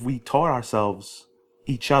 If we taught ourselves,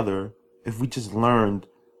 each other, if we just learned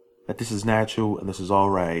that this is natural and this is all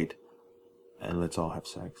right, and let's all have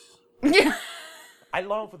sex. I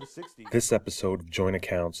long for the 60s. This episode of Joint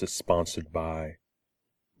Accounts is sponsored by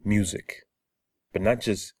music. But not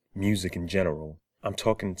just music in general. I'm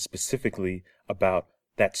talking specifically about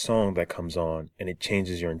that song that comes on and it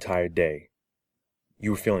changes your entire day. You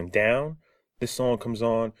were feeling down? This song comes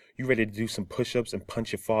on, you ready to do some push-ups and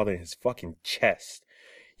punch your father in his fucking chest.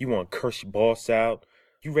 You want to curse your boss out?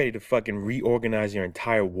 You ready to fucking reorganize your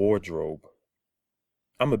entire wardrobe?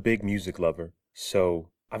 I'm a big music lover, so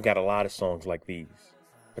I've got a lot of songs like these.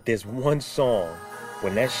 But there's one song,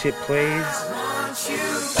 when that shit plays,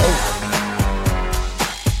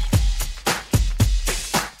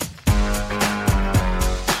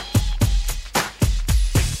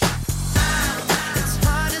 It's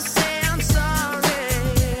hard to say I'm sorry.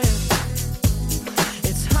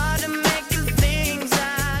 It's hard to make the things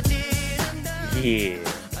I did. yeah.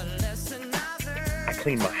 I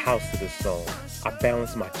clean my house to this song. I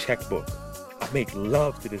balance my checkbook. I make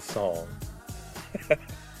love to this song.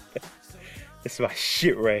 It's my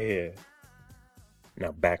shit right here.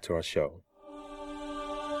 Now back to our show.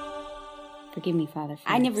 Forgive me, Father.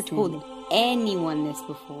 I never told anyone this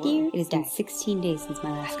before. Dear it has been 16 days since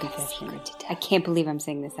my last confession. I can't believe I'm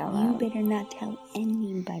saying this out loud. You better not tell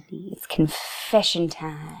anybody. It's confession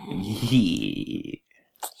time. Yeah.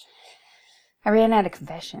 I ran out of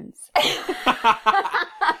confessions.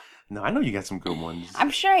 No, I know you got some good ones.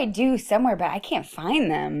 I'm sure I do somewhere, but I can't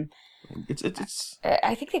find them. It's.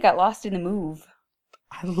 I think they got lost in the move.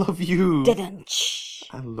 I love you. Da-dun-ch.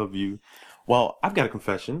 I love you. Well, I've got a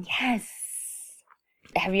confession. Yes.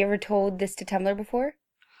 Have you ever told this to Tumblr before?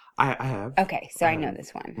 I have. Okay, so I know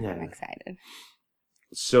this one. Yeah. I'm excited.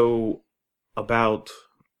 So, about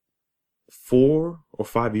 4 or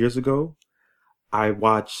 5 years ago, I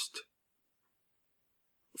watched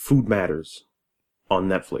Food Matters on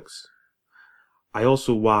Netflix. I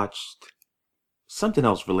also watched something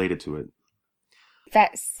else related to it.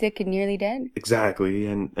 Fat, Sick, and Nearly Dead? Exactly,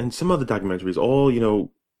 and some other documentaries, all, you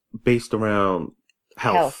know, based around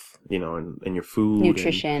health. You know, and your food.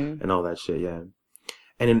 Nutrition. And all that shit, yeah.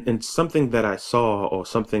 And in something that I saw or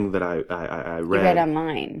something that I read. You read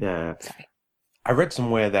online. Yeah. Sorry. I read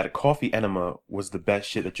somewhere that a coffee enema was the best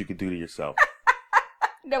shit that you could do to yourself.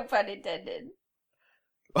 No pun intended.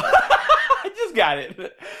 I just got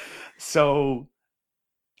it. So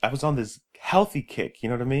I was on this healthy kick, you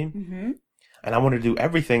know what I mean? Mm-hmm. And I wanted to do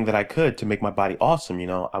everything that I could to make my body awesome, you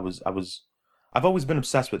know? I've always been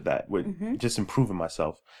obsessed with that, with just improving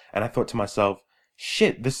myself. And I thought to myself,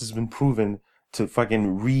 shit, this has been proven to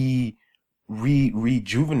fucking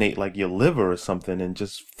rejuvenate like your liver or something and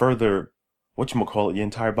just further, whatchamacallit, your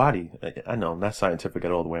entire body. I know, I'm not scientific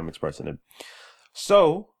at all the way I'm expressing it.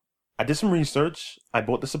 So I did some research. I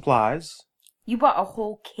bought the supplies. You bought a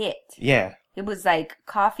whole kit. Yeah. It was like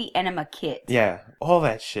coffee enema kit. Yeah, all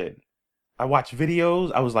that shit. I watched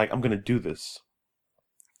videos. I was like, I'm going to do this.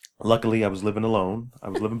 Luckily, I was living alone. I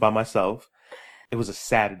was living by myself. It was a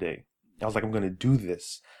Saturday. I was like, I'm going to do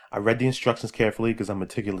this. I read the instructions carefully because I'm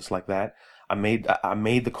meticulous like that. I made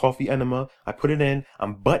the coffee enema. I put it in.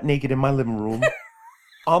 I'm butt naked in my living room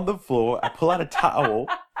on the floor. I pull out a towel.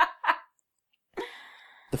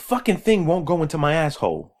 The fucking thing won't go into my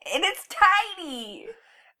asshole. And it's tiny.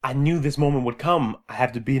 I knew this moment would come. I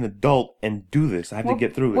have to be an adult and do this. I have to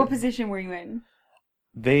get through it. What position were you in?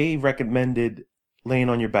 They recommended laying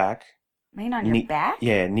on your back. Laying on your back?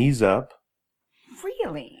 Yeah, knees up.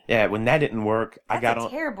 Really? Yeah, when that didn't work, I got on.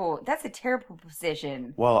 That's a terrible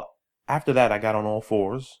position. Well, after that, I got on all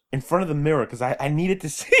fours in front of the mirror because I needed to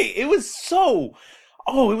see. It was so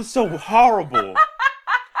horrible.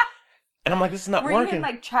 And I'm like, this is not Were working. you in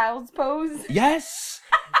like child's pose? Yes.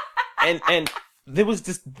 and there was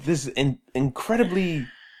this incredibly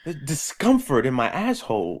discomfort in my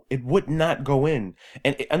asshole. It would not go in.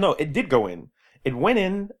 And no, it did go in. It went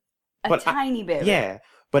in. A tiny bit. Yeah.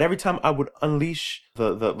 But every time I would unleash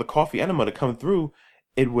the coffee enema to come through,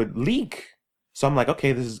 it would leak. So I'm like,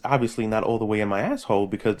 okay, this is obviously not all the way in my asshole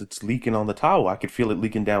because it's leaking on the towel. I could feel it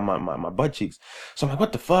leaking down my butt cheeks. So I'm like,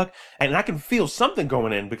 what the fuck? And I can feel something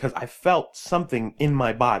going in because I felt something in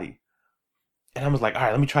my body. And I was like, all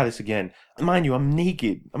right, let me try this again. Mind you, I'm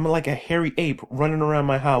naked. I'm like a hairy ape running around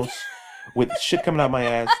my house with shit coming out my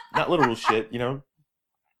ass. Not literal shit, you know?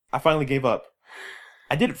 I finally gave up.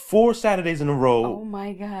 I did it 4 Saturdays in a row. Oh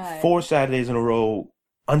my God. 4 Saturdays in a row,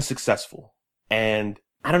 unsuccessful. And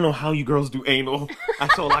I don't know how you girls do anal.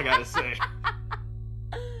 That's all I gotta say.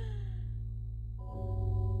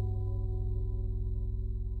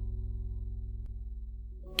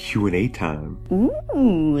 Q&A time.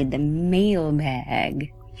 Ooh, the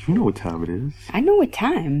mailbag. You know what time it is. I know what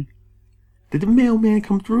time. Did the mailman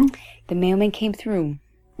come through? The mailman came through.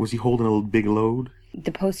 Was he holding a big load?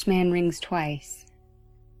 The postman rings twice.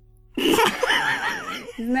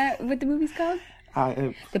 Isn't that what the movie's called?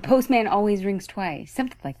 The postman always rings twice.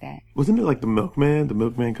 Something like that. Wasn't it like the milkman? The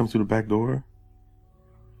milkman comes through the back door?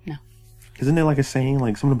 No. Isn't there like a saying,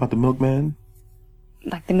 like something about the milkman?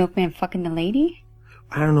 Like the milkman fucking the lady?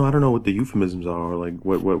 I don't know what the euphemisms are, or like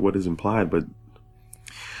what is implied, but...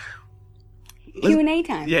 Q&A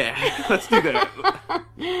time. Yeah, let's do that.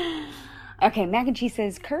 Okay, Mac and Cheese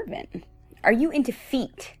says, Curvin, are you into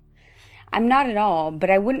feet? I'm not at all, but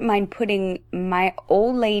I wouldn't mind putting my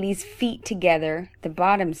old lady's feet together, the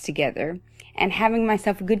bottoms together, and having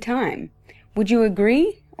myself a good time. Would you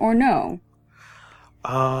agree or no?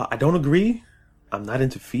 I don't agree. I'm not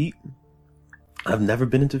into feet. I've never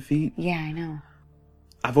been into feet. Yeah, I know.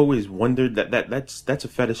 I've always wondered that's a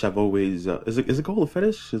fetish. I've always is it called a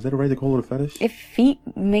fetish? Is that a right to call it a fetish? If feet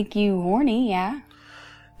make you horny, yeah.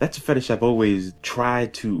 That's a fetish I've always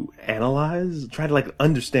tried to analyze, try to like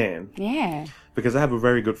understand. Yeah. Because I have a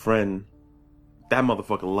very good friend. That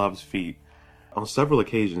motherfucker loves feet. On several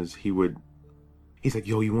occasions, he's like,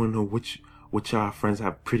 yo, you want to know which friends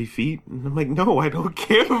have pretty feet? And I'm like, no, I don't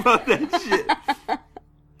care about that shit.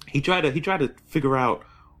 He tried to figure out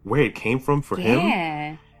where it came from for him.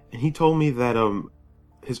 Yeah. And he told me that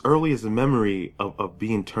his earliest memory of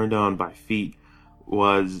being turned on by feet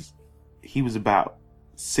was he was about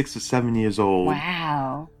 6 or 7 years old.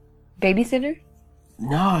 Wow. Babysitter?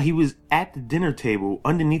 No, he was at the dinner table,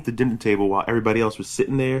 underneath the dinner table while everybody else was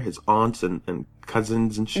sitting there, his aunts and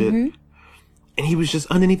cousins and shit. Mm-hmm. And he was just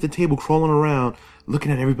underneath the table crawling around,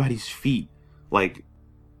 looking at everybody's feet, like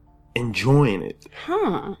enjoying it.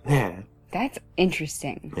 Huh. Yeah. That's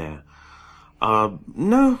interesting. Yeah.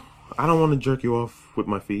 No, I don't want to jerk you off with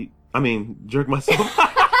my feet. I mean, jerk myself.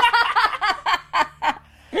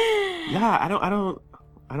 Yeah, I don't.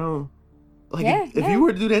 Like, yeah, if you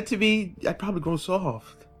were to do that to me, I'd probably grow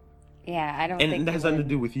soft. Yeah, I don't and think it has nothing to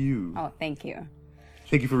do with you. Oh, thank you.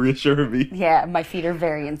 Thank you for reassuring me. Yeah, my feet are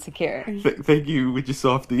very insecure. Thank you with your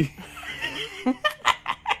softie.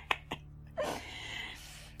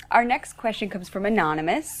 Our next question comes from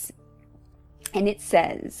Anonymous, and it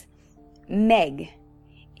says, Meg,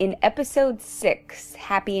 in episode 6,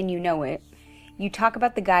 Happy and You Know It, you talk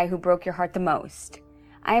about the guy who broke your heart the most.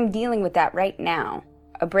 I am dealing with that right now.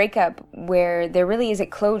 A breakup where there really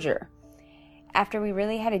isn't closure. After we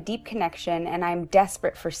really had a deep connection and I'm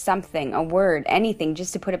desperate for something, a word, anything,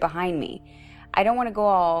 just to put it behind me. I don't want to go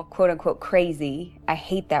all quote-unquote crazy. I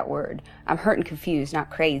hate that word. I'm hurt and confused,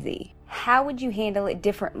 not crazy. How would you handle it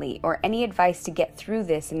differently, or any advice to get through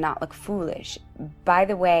this and not look foolish? By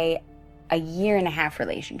the way, a 1.5 year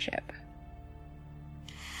relationship.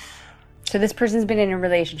 So this person's been in a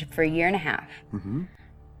relationship for 1.5 years. Mm-hmm.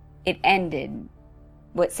 It ended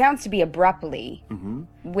what sounds to be abruptly,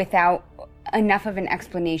 without enough of an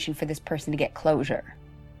explanation for this person to get closure.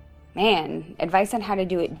 Man, advice on how to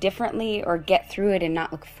do it differently or get through it and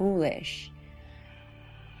not look foolish.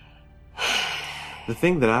 The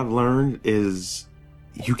thing that I've learned is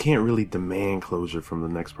you can't really demand closure from the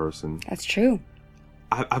next person. That's true.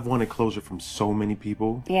 I've wanted closure from so many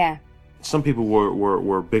people. Yeah. Some people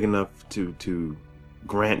were big enough to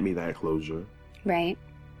grant me that closure. Right.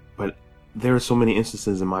 But there are so many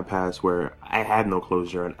instances in my past where I had no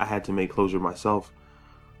closure and I had to make closure myself,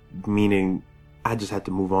 meaning I just had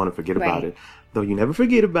to move on and forget about it. Though you never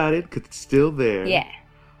forget about it because it's still there. Yeah.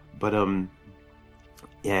 But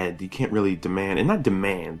yeah, you can't really demand, and not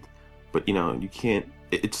demand, but you can't.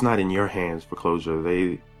 It's not in your hands for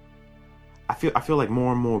closure. I feel like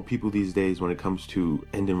more and more people these days, when it comes to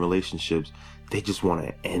ending relationships, they just want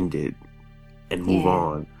to end it and move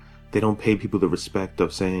on. They don't pay people the respect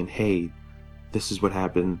of saying, "Hey, this is what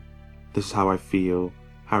happened. This is how I feel.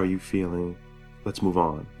 How are you feeling? Let's move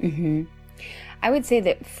on." Mm-hmm. I would say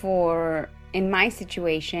that in my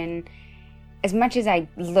situation, as much as I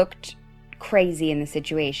looked crazy in the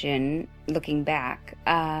situation, looking back,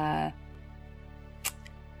 I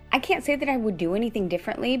can't say that I would do anything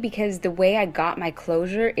differently, because the way I got my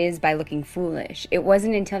closure is by looking foolish. It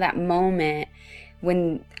wasn't until that moment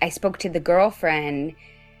when I spoke to the girlfriend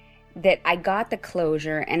that I got the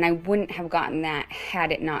closure, and I wouldn't have gotten that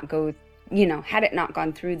had it not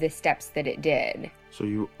gone through the steps that it did.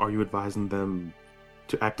 So are you advising them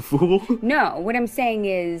to act a fool? No, what I'm saying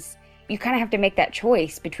is you kind of have to make that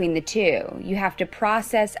choice between the two. You have to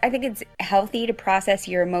process. I think it's healthy to process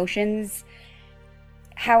your emotions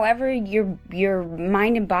however your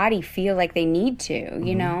mind and body feel like they need to,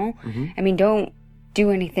 you know? Mm-hmm. I mean, don't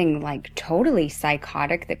do anything like totally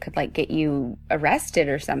psychotic that could like get you arrested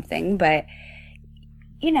or something, but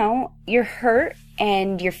you're hurt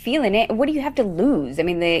and you're feeling it. What do you have to lose? I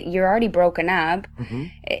mean, you're already broken up. Mm-hmm.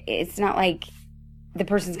 It's not like the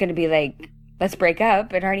person's going to be like, let's break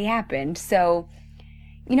up. It already happened. So,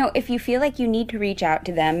 if you feel like you need to reach out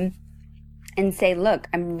to them and say, look,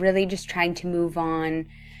 I'm really just trying to move on.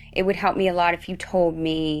 It would help me a lot if you told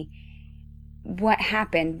me what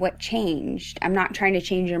happened, what changed. I'm not trying to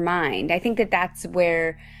change your mind. I think that that's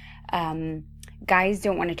where guys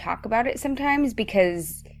don't want to talk about it sometimes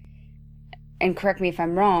because, and correct me if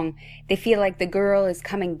I'm wrong, they feel like the girl is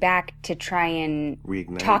coming back to try and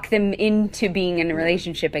talk them into being in a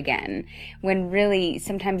relationship again. When really,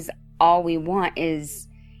 sometimes all we want is,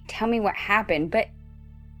 tell me what happened. But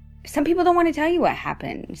some people don't want to tell you what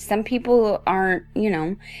happened. Some people aren't,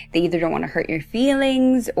 they either don't want to hurt your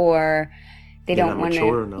feelings or they don't want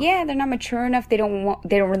to. Yeah, they're not mature enough. They don't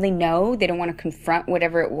really know. They don't want to confront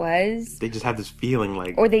whatever it was. They just have this feeling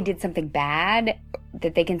like, or they did something bad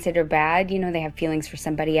that they consider bad. They have feelings for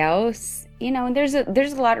somebody else. And there's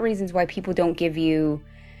a lot of reasons why people don't give you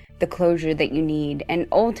the closure that you need. And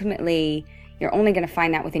ultimately, you're only going to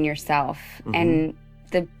find that within yourself. Mm-hmm. And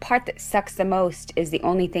the part that sucks the most is the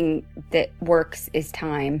only thing that works is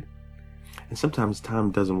time. And sometimes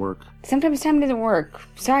time doesn't work. Sometimes time doesn't work.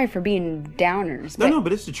 Sorry for being downers. No,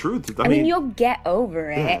 but it's the truth. I mean, you'll get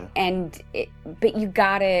over it. Yeah. But you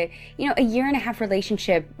gotta, a year and a half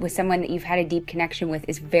relationship with someone that you've had a deep connection with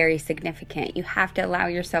is very significant. You have to allow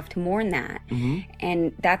yourself to mourn that. Mm-hmm.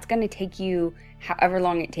 And that's going to take you however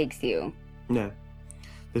long it takes you. Yeah.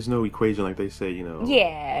 There's no equation like they say,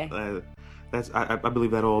 Yeah. I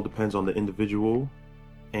believe that all depends on the individual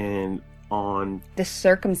and on the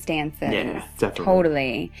circumstances. Yeah, definitely.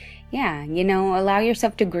 Totally. Yeah, allow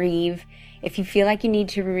yourself to grieve. If you feel like you need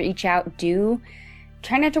to reach out,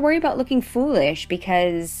 try not to worry about looking foolish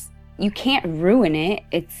because you can't ruin it.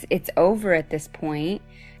 It's over at this point.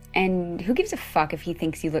 And who gives a fuck if he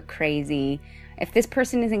thinks you look crazy? If this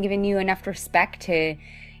person isn't giving you enough respect to,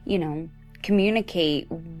 communicate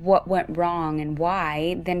what went wrong and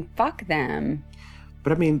why, then fuck them.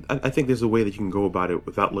 But I mean, I think there's a way that you can go about it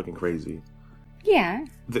without looking crazy. Yeah.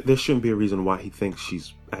 There shouldn't be a reason why he thinks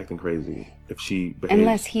she's acting crazy if she behaves.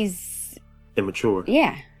 Unless he's immature.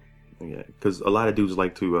 Yeah. Yeah, because a lot of dudes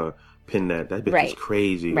like to pin that bitch is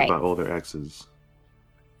crazy about all their exes.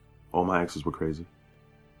 All my exes were crazy.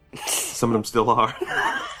 Some of them still are.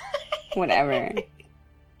 Whatever.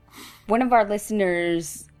 One of our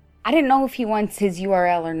listeners, I didn't know if he wants his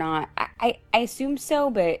URL or not. I assume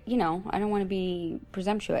so, but, I don't want to be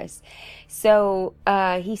presumptuous. So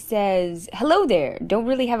he says, hello there. Don't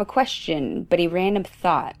really have a question, but a random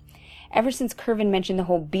thought. Ever since Curvin mentioned the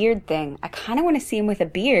whole beard thing, I kind of want to see him with a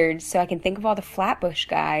beard so I can think of all the Flatbush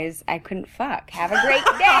guys I couldn't fuck. Have a great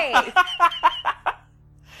day.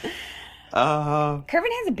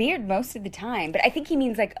 Curvin has a beard most of the time, but I think he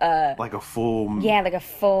means like a full... Yeah, like a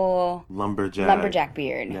full... Lumberjack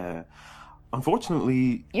beard. Yeah.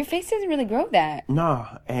 Unfortunately... Your face doesn't really grow that.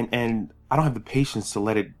 Nah, and I don't have the patience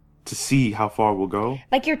to see how far we'll go.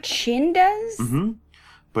 Like your chin does? Mm-hmm.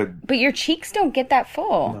 But your cheeks don't get that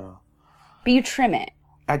full. No. But you trim it.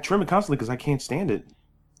 I trim it constantly because I can't stand it.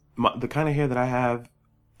 The kind of hair that I have,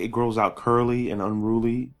 it grows out curly and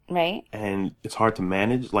unruly. Right. And it's hard to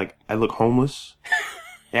manage. Like, I look homeless.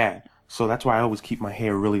 Yeah. So that's why I always keep my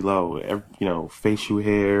hair really low. Facial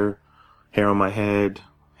hair on my head,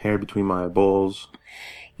 hair between my balls.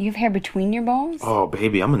 You have hair between your balls? Oh,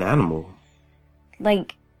 baby, I'm an animal.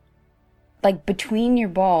 Like between your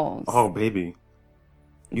balls. Oh, baby.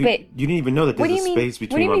 You But- didn't even know that What do there's you a mean? space What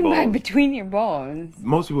do between you my mean by balls. between your balls?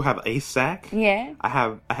 Most people have a sack. Yeah. I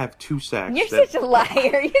have 2 sacks. You're that- such a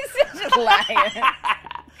liar. You're such a liar.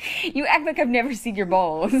 You act like I've never seen your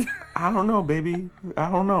balls. I don't know, baby. I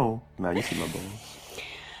don't know. Nah, you see my balls.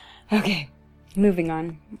 Okay, moving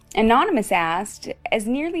on. Anonymous asked, as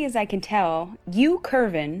nearly as I can tell, you,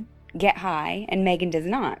 Curvin, get high and Megan does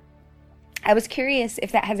not. I was curious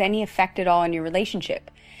if that has any effect at all on your relationship.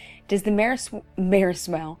 Does the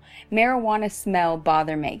marijuana smell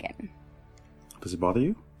bother Megan? Does it bother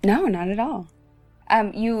you? No, not at all.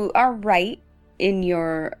 You are right in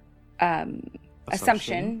your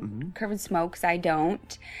assumption. Curvin smokes, I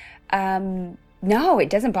don't. No, it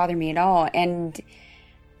doesn't bother me at all. And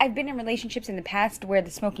I've been in relationships in the past where the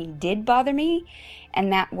smoking did bother me,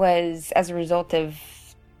 and that was as a result of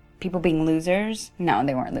people being losers. No,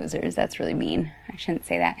 they weren't losers. That's really mean. I shouldn't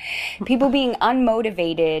say that. People being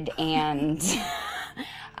unmotivated and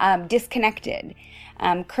disconnected.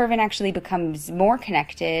 Curvin actually becomes more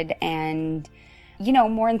connected and,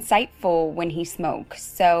 more insightful when he smokes.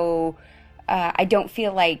 So I don't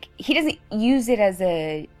feel like he doesn't use it as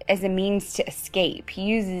a means to escape. He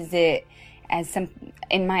uses it as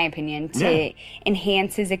in my opinion, to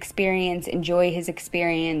enhance his experience, enjoy his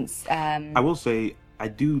experience. I will say,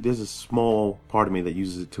 there's a small part of me that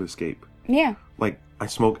uses it to escape. Yeah. Like, I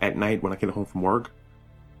smoke at night when I get home from work,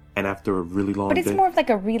 and after a really long day. But it's more of like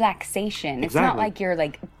a relaxation. It's not like you're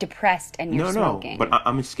like depressed and you're smoking. No, but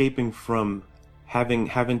I'm escaping from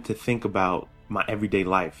having to think about my everyday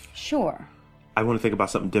life. Sure. I want to think about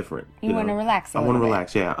something different. You want to relax a I little want to bit.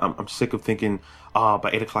 relax, yeah. I'm sick of thinking, by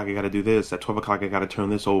 8 o'clock I got to do this. At 12 o'clock I got to turn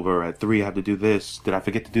this over. At 3 I have to do this. Did I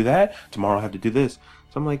forget to do that? Tomorrow I have to do this.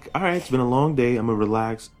 So I'm like, all right, it's been a long day. I'm going to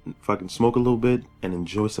relax, fucking smoke a little bit, and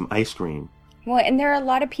enjoy some ice cream. Well, and there are a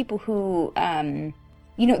lot of people who,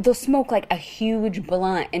 they'll smoke like a huge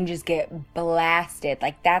blunt and just get blasted.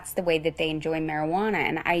 Like, that's the way that they enjoy marijuana.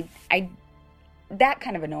 And I that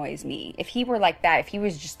kind of annoys me. If he were like that, if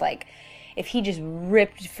he just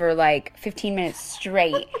ripped for like 15 minutes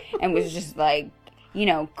straight and was just like,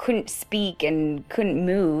 couldn't speak and couldn't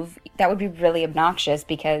move, that would be really obnoxious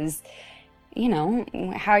because,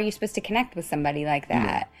 how are you supposed to connect with somebody like that?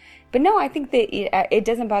 Yeah. But no, I think that it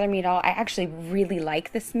doesn't bother me at all. I actually really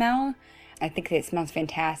like the smell. I think that it smells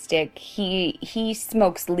fantastic. He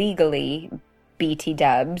smokes legally, BT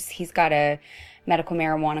Dubs. He's got a medical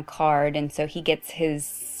marijuana card, and so he gets his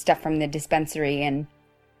stuff from the dispensary, and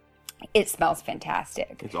it smells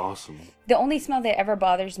fantastic. It's awesome. The only smell that ever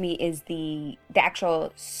bothers me is the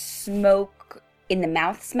actual smoke in the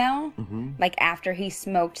mouth smell. Mm-hmm. Like after he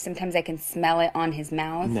smoked, sometimes I can smell it on his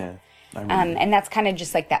mouth. Yeah. And that's kind of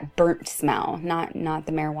just like that burnt smell, not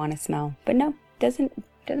the marijuana smell. But no, doesn't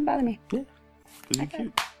bother me. Yeah. Really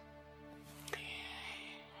cute.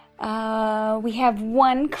 We have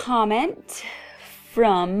one comment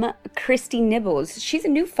from Christy Nibbles. She's a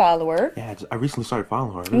new follower. Yeah, I recently started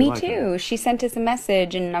following her. I really Me like too. her. She sent us a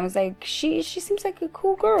message, and I was like, she seems like a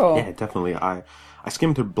cool girl. Yeah, definitely. I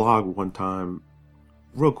skimmed her blog one time,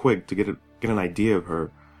 real quick, to get an idea of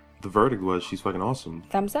her. The verdict was she's fucking awesome.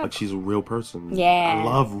 Thumbs up. Like, she's a real person. Yeah. I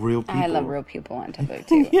love real people. I love real people on Tumblr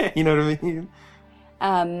too. Yeah, you know what I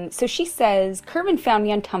mean? So she says, Curvin found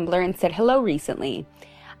me on Tumblr and said hello recently.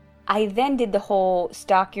 I then did the whole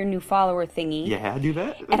stalk your new follower thingy. Yeah, I do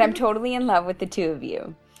that. And I'm totally in love with the two of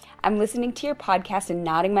you. I'm listening to your podcast and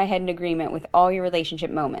nodding my head in agreement with all your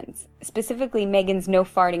relationship moments. Specifically, Megan's no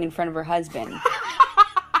farting in front of her husband.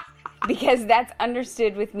 Because that's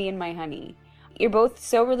understood with me and my honey. You're both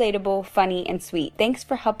so relatable, funny, and sweet. Thanks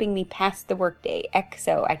for helping me pass the workday.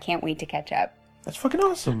 XO, I can't wait to catch up. That's fucking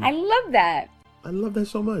awesome. I love that. I love that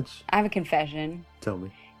so much. I have a confession. Tell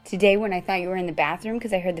me. Today when I thought you were in the bathroom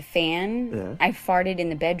because I heard the fan, Yeah. I farted in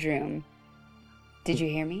the bedroom. Did you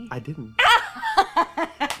hear me? I didn't.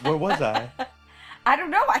 Where was I? I don't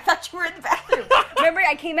know. I thought you were in the bathroom. Remember,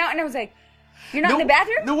 I came out and I was like, you're not in the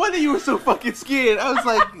bathroom? No wonder you were so fucking scared. I was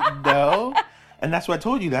like, no. And that's why I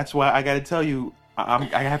told you. That's why I got to tell you.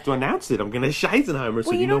 I have to announce it. I'm going to Scheisenheimer, so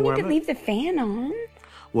Well, you know don't where need I'm to at. leave the fan on.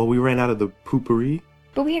 Well, we ran out of the poopery.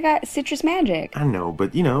 But we got Citrus Magic. I know,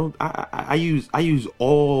 but I use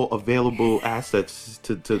all available assets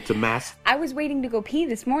to mask. I was waiting to go pee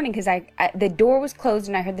this morning because the door was closed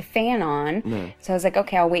and I heard the fan on. Yeah. So I was like,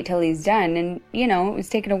 okay, I'll wait till he's done. And, it was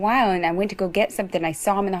taking a while and I went to go get something. I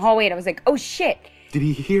saw him in the hallway and I was like, oh shit. Did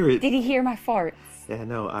he hear it? Did he hear my farts? Yeah,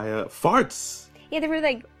 no, farts. Yeah, they were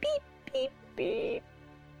like, beep, beep, beep.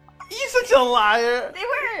 You're such a liar. They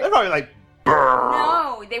were. They're probably like,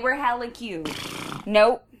 No, they were hella cute.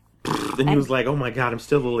 Nope. Then he was like, oh my God, I'm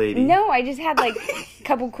still a lady. No, I just had like a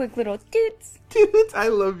couple quick little toots. Dude, I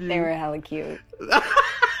love you. They were hella cute.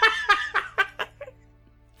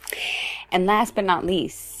 And last but not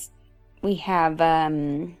least, we have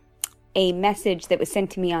a message that was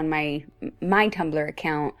sent to me on my Tumblr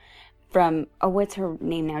account from, what's her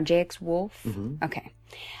name now? JX Wolf? Mm-hmm. Okay.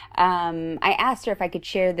 I asked her if I could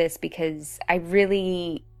share this because I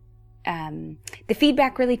really, the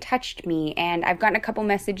feedback really touched me, and I've gotten a couple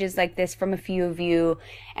messages like this from a few of you,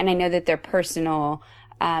 and I know that they're personal,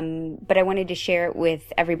 but I wanted to share it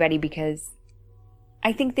with everybody because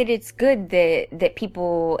I think that it's good that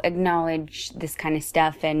people acknowledge this kind of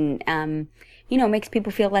stuff and, makes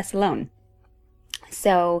people feel less alone.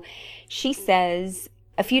 So she says,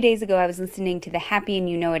 a few days ago, I was listening to the Happy and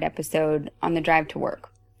You Know It episode on the drive to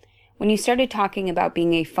work. When you started talking about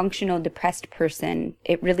being a functional depressed person,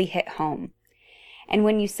 it really hit home. And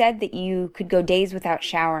when you said that you could go days without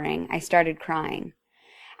showering, I started crying.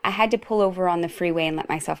 I had to pull over on the freeway and let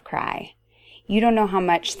myself cry. You don't know how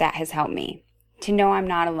much that has helped me. To know I'm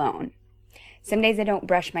not alone. Some days I don't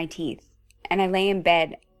brush my teeth, and I lay in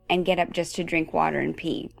bed and get up just to drink water and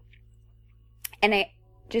pee. And I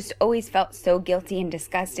just always felt so guilty and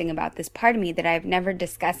disgusting about this part of me that I've never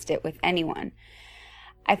discussed it with anyone.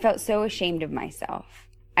 I felt so ashamed of myself.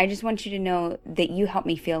 I just want you to know that you helped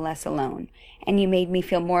me feel less alone, and you made me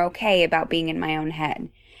feel more okay about being in my own head.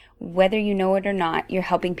 Whether you know it or not, you're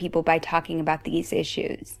helping people by talking about these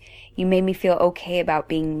issues. You made me feel okay about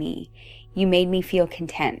being me. You made me feel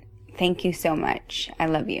content. Thank you so much. I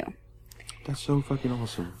love you. That's so fucking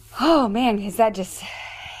awesome. Oh, man, because that just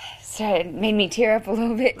made me tear up a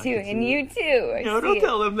little bit, too. And you, too. No, don't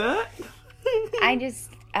tell him that. I just,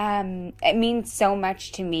 it means so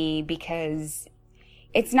much to me because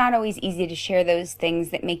it's not always easy to share those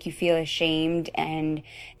things that make you feel ashamed. And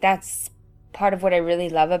that's part of what I really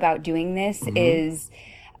love about doing this is,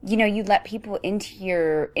 you let people into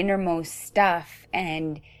your innermost stuff,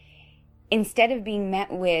 and instead of being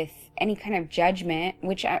met with any kind of judgment,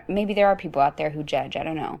 which maybe there are people out there who judge, I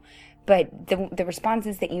don't know. But the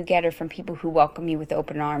responses that you get are from people who welcome you with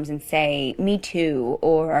open arms and say, me too,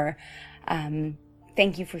 or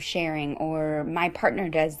thank you for sharing, or my partner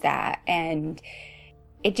does that. And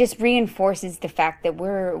it just reinforces the fact that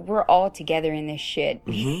we're all together in this shit.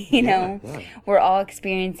 Yeah. We're all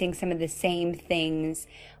experiencing some of the same things.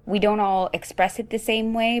 We don't all express it the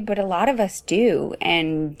same way, but a lot of us do.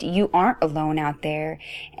 And you aren't alone out there.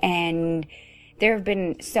 And there have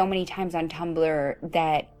been so many times on Tumblr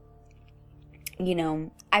that,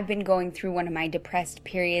 I've been going through one of my depressed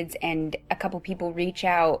periods and a couple people reach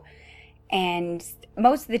out, and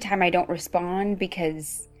most of the time I don't respond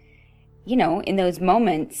because, in those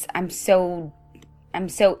moments I'm so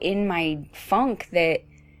in my funk that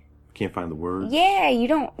can't find the words. Yeah, you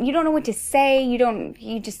don't know what to say.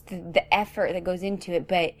 You just the effort that goes into it.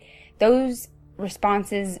 But those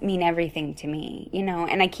responses mean everything to me,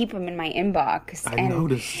 and I keep them in my inbox. I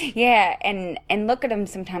noticed. Yeah, and look at them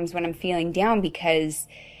sometimes when I'm feeling down because,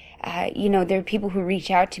 there are people who reach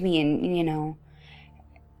out to me and,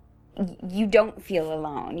 you don't feel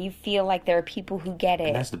alone. You feel like there are people who get it.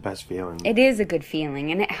 And that's the best feeling. It is a good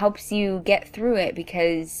feeling, and it helps you get through it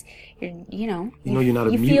because you're not a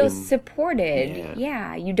mutant. You feel supported.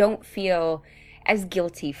 Yeah, you don't feel as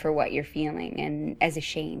guilty for what you're feeling and as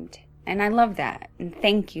ashamed. And I love that. And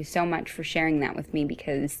thank you so much for sharing that with me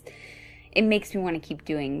because it makes me want to keep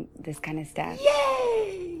doing this kind of stuff.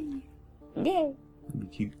 Yay! Yay!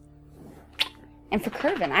 Cute. And for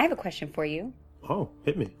Curvin, I have a question for you. Oh,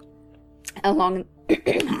 hit me.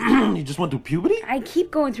 You just went through puberty? I keep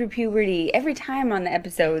going through puberty every time on the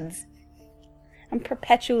episodes. I'm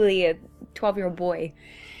perpetually a 12-year-old boy.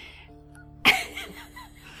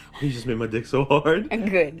 You just made my dick so hard.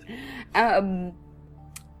 Good.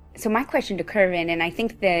 So my question to Curvin, and I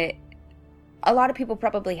think that a lot of people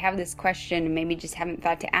probably have this question and maybe just haven't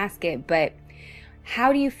thought to ask it, but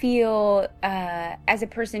how do you feel as a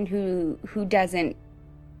person who doesn't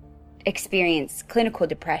experience clinical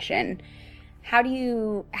depression? How do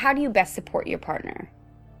you best support your partner?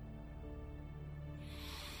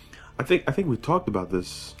 I think we talked about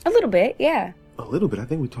this a little bit, yeah. A little bit. I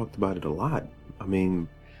think we talked about it a lot. I mean,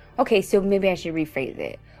 okay, so maybe I should rephrase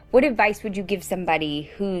it. What advice would you give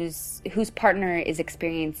somebody whose partner is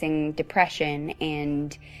experiencing depression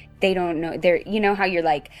and they don't know? They're, how you're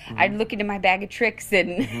like, I'd look into my bag of tricks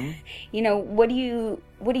and, what do you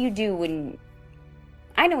do when?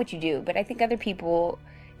 I know what you do, but I think other people,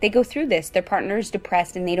 they go through this. Their partner's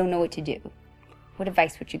depressed and they don't know what to do. What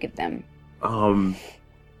advice would you give them?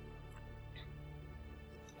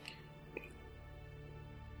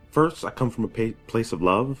 first I come from a place of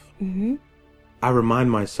love. Mm-hmm. I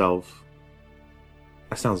remind myself.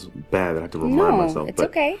 That sounds bad that I have to remind myself. It's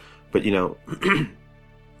okay. But you know,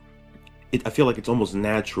 I feel like it's almost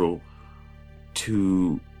natural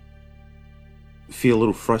to feel a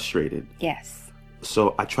little frustrated. Yes.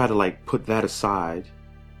 So I try to like put that aside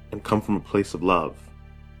and come from a place of love.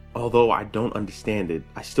 Although I don't understand it,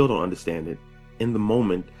 I still don't understand it. In the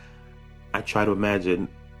moment, I try to imagine,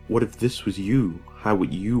 what if this was you? How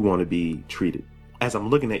would you want to be treated? As I'm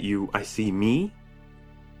looking at you, I see me,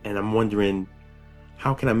 and I'm wondering,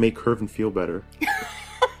 how can I make Hervin feel better?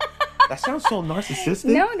 That sounds so narcissistic.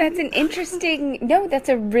 No, that's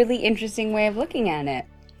a really interesting way of looking at it.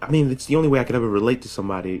 I mean, it's the only way I could ever relate to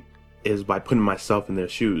somebody is by putting myself in their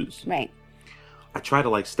shoes. Right. I try to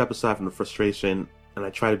like step aside from the frustration, and I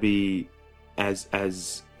try to be as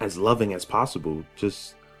loving as possible.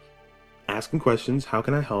 Just asking questions. How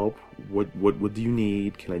can I help? What do you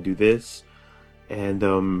need? Can I do this?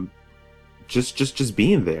 And just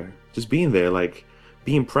being there. Just being there, like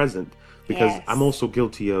being present. Because Yes. I'm also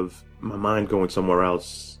guilty of my mind going somewhere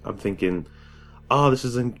else. I'm thinking, oh, this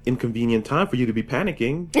is an inconvenient time for you to be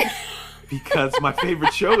panicking because my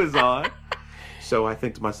favorite show is on. So I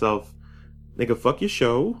think to myself, nigga, fuck your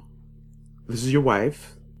show. This is your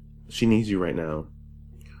wife. She needs you right now.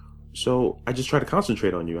 So I just try to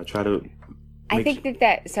concentrate on you. I try to. I think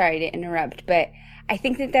that sorry to interrupt, but I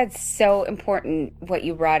think that that's so important. What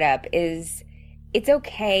you brought up is it's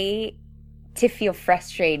okay to feel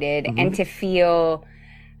frustrated and to feel,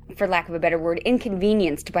 for lack of a better word,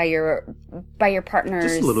 inconvenienced by your partner's,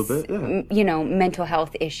 Just a little bit, yeah. you know, mental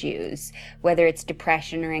health issues, whether it's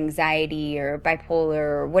depression or anxiety or bipolar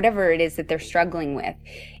or whatever it is that they're struggling with.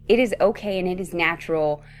 It is okay and it is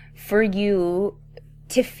natural for you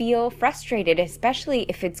to feel frustrated, especially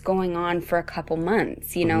if it's going on for a couple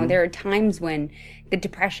months. You know, there are times when the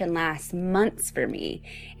depression lasts months for me,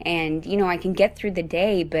 and, you know, I can get through the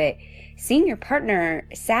day, but seeing your partner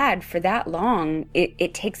sad for that long,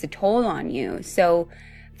 it takes a toll on you. So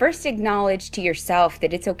first acknowledge to yourself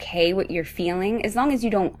that it's okay what you're feeling, as long as you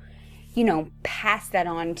don't, you know, pass that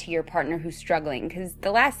on to your partner who's struggling, because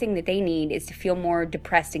the last thing that they need is to feel more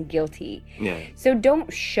depressed and guilty. Yeah. So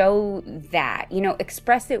don't show that, you know,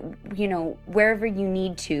 express it, you know, wherever you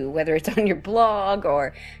need to, whether it's on your blog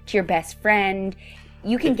or to your best friend.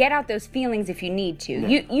 You can get out those feelings if you need to.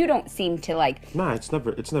 You don't seem to like. Nah, it's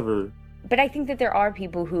never. But I think that there are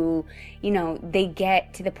people who, you know, they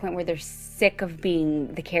get to the point where they're sick of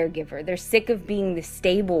being the caregiver. They're sick of being the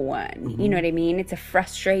stable one. You know what I mean? It's a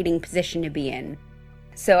frustrating position to be in.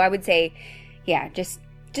 So I would say, yeah, just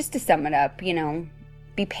to sum it up, you know,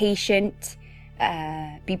 be patient,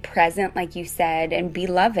 be present, like you said, and be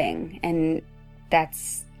loving. And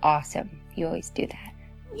that's awesome. You always do that.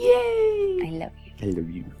 Yay! I love you. I love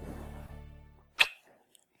you.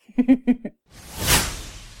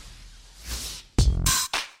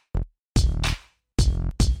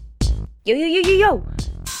 Yo.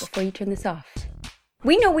 Before you turn this off.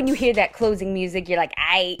 We know when you hear that closing music, you're like,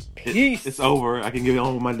 peace. It's over. I can get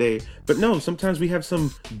on with my day. But no, sometimes we have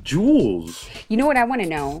some jewels. You know what I want to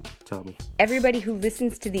know? Tell me. Everybody who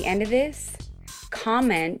listens to the end of this,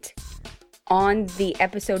 comment on the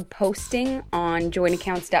episode posting on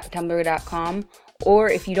joinaccounts.tumblr.com, or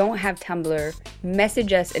if you don't have Tumblr,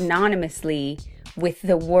 message us anonymously with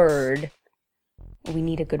the word, we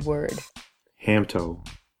need a good word, Hamto.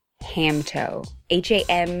 Hamto.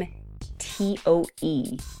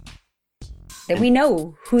 Hamtoe. That we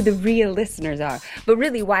know who the real listeners are. But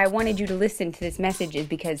really, why I wanted you to listen to this message is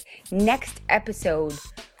because next episode,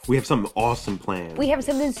 We have something awesome planned. we have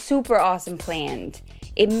something super awesome planned.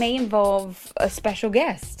 It may involve a special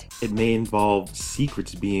guest. It may involve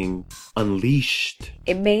secrets being unleashed.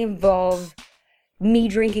 It may involve me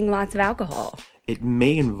drinking lots of alcohol. It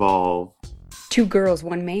may involve... 2 girls,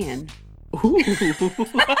 1 man. Ooh,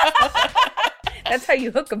 That's how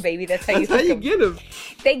you hook them, baby. That's how you that's how hook you them. get them.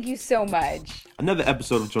 Thank you so much. Another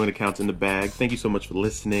episode of Joint Accounts in the bag. Thank you so much for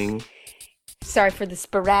listening. Sorry for the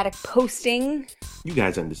sporadic posting. You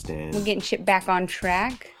guys understand. We're getting shit back on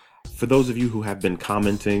track. For those of you who have been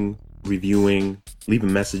commenting, reviewing,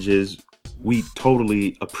 leaving messages, we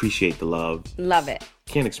totally appreciate the love. Love it.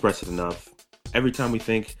 Can't express it enough. Every time we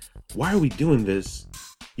think, why are we doing this?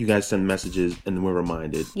 You guys send messages and we're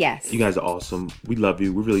reminded. Yes. You guys are awesome. We love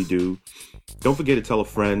you. We really do. Don't forget to tell a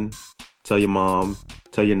friend, tell your mom,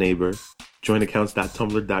 tell your neighbor.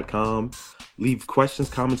 joinaccounts.tumblr.com. Leave questions,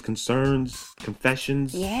 comments, concerns,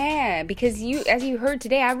 confessions. Yeah, because as you heard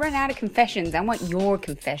today, I run out of confessions. I want your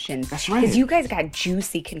confessions. That's right. Because you guys got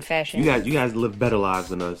juicy confessions. You guys live better lives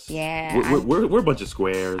than us. Yeah. We're a bunch of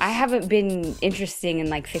squares. I haven't been interesting in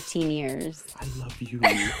like 15 years. I love you.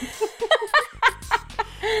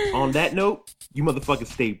 On that note, you motherfuckers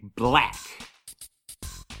stay black.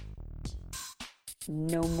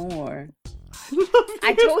 No more.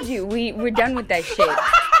 I told you, we're done with that shit.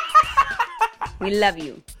 We love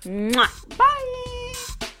you. Mwah. Bye.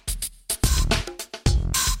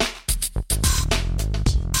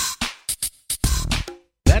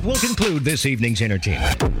 That will conclude this evening's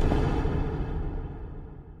entertainment.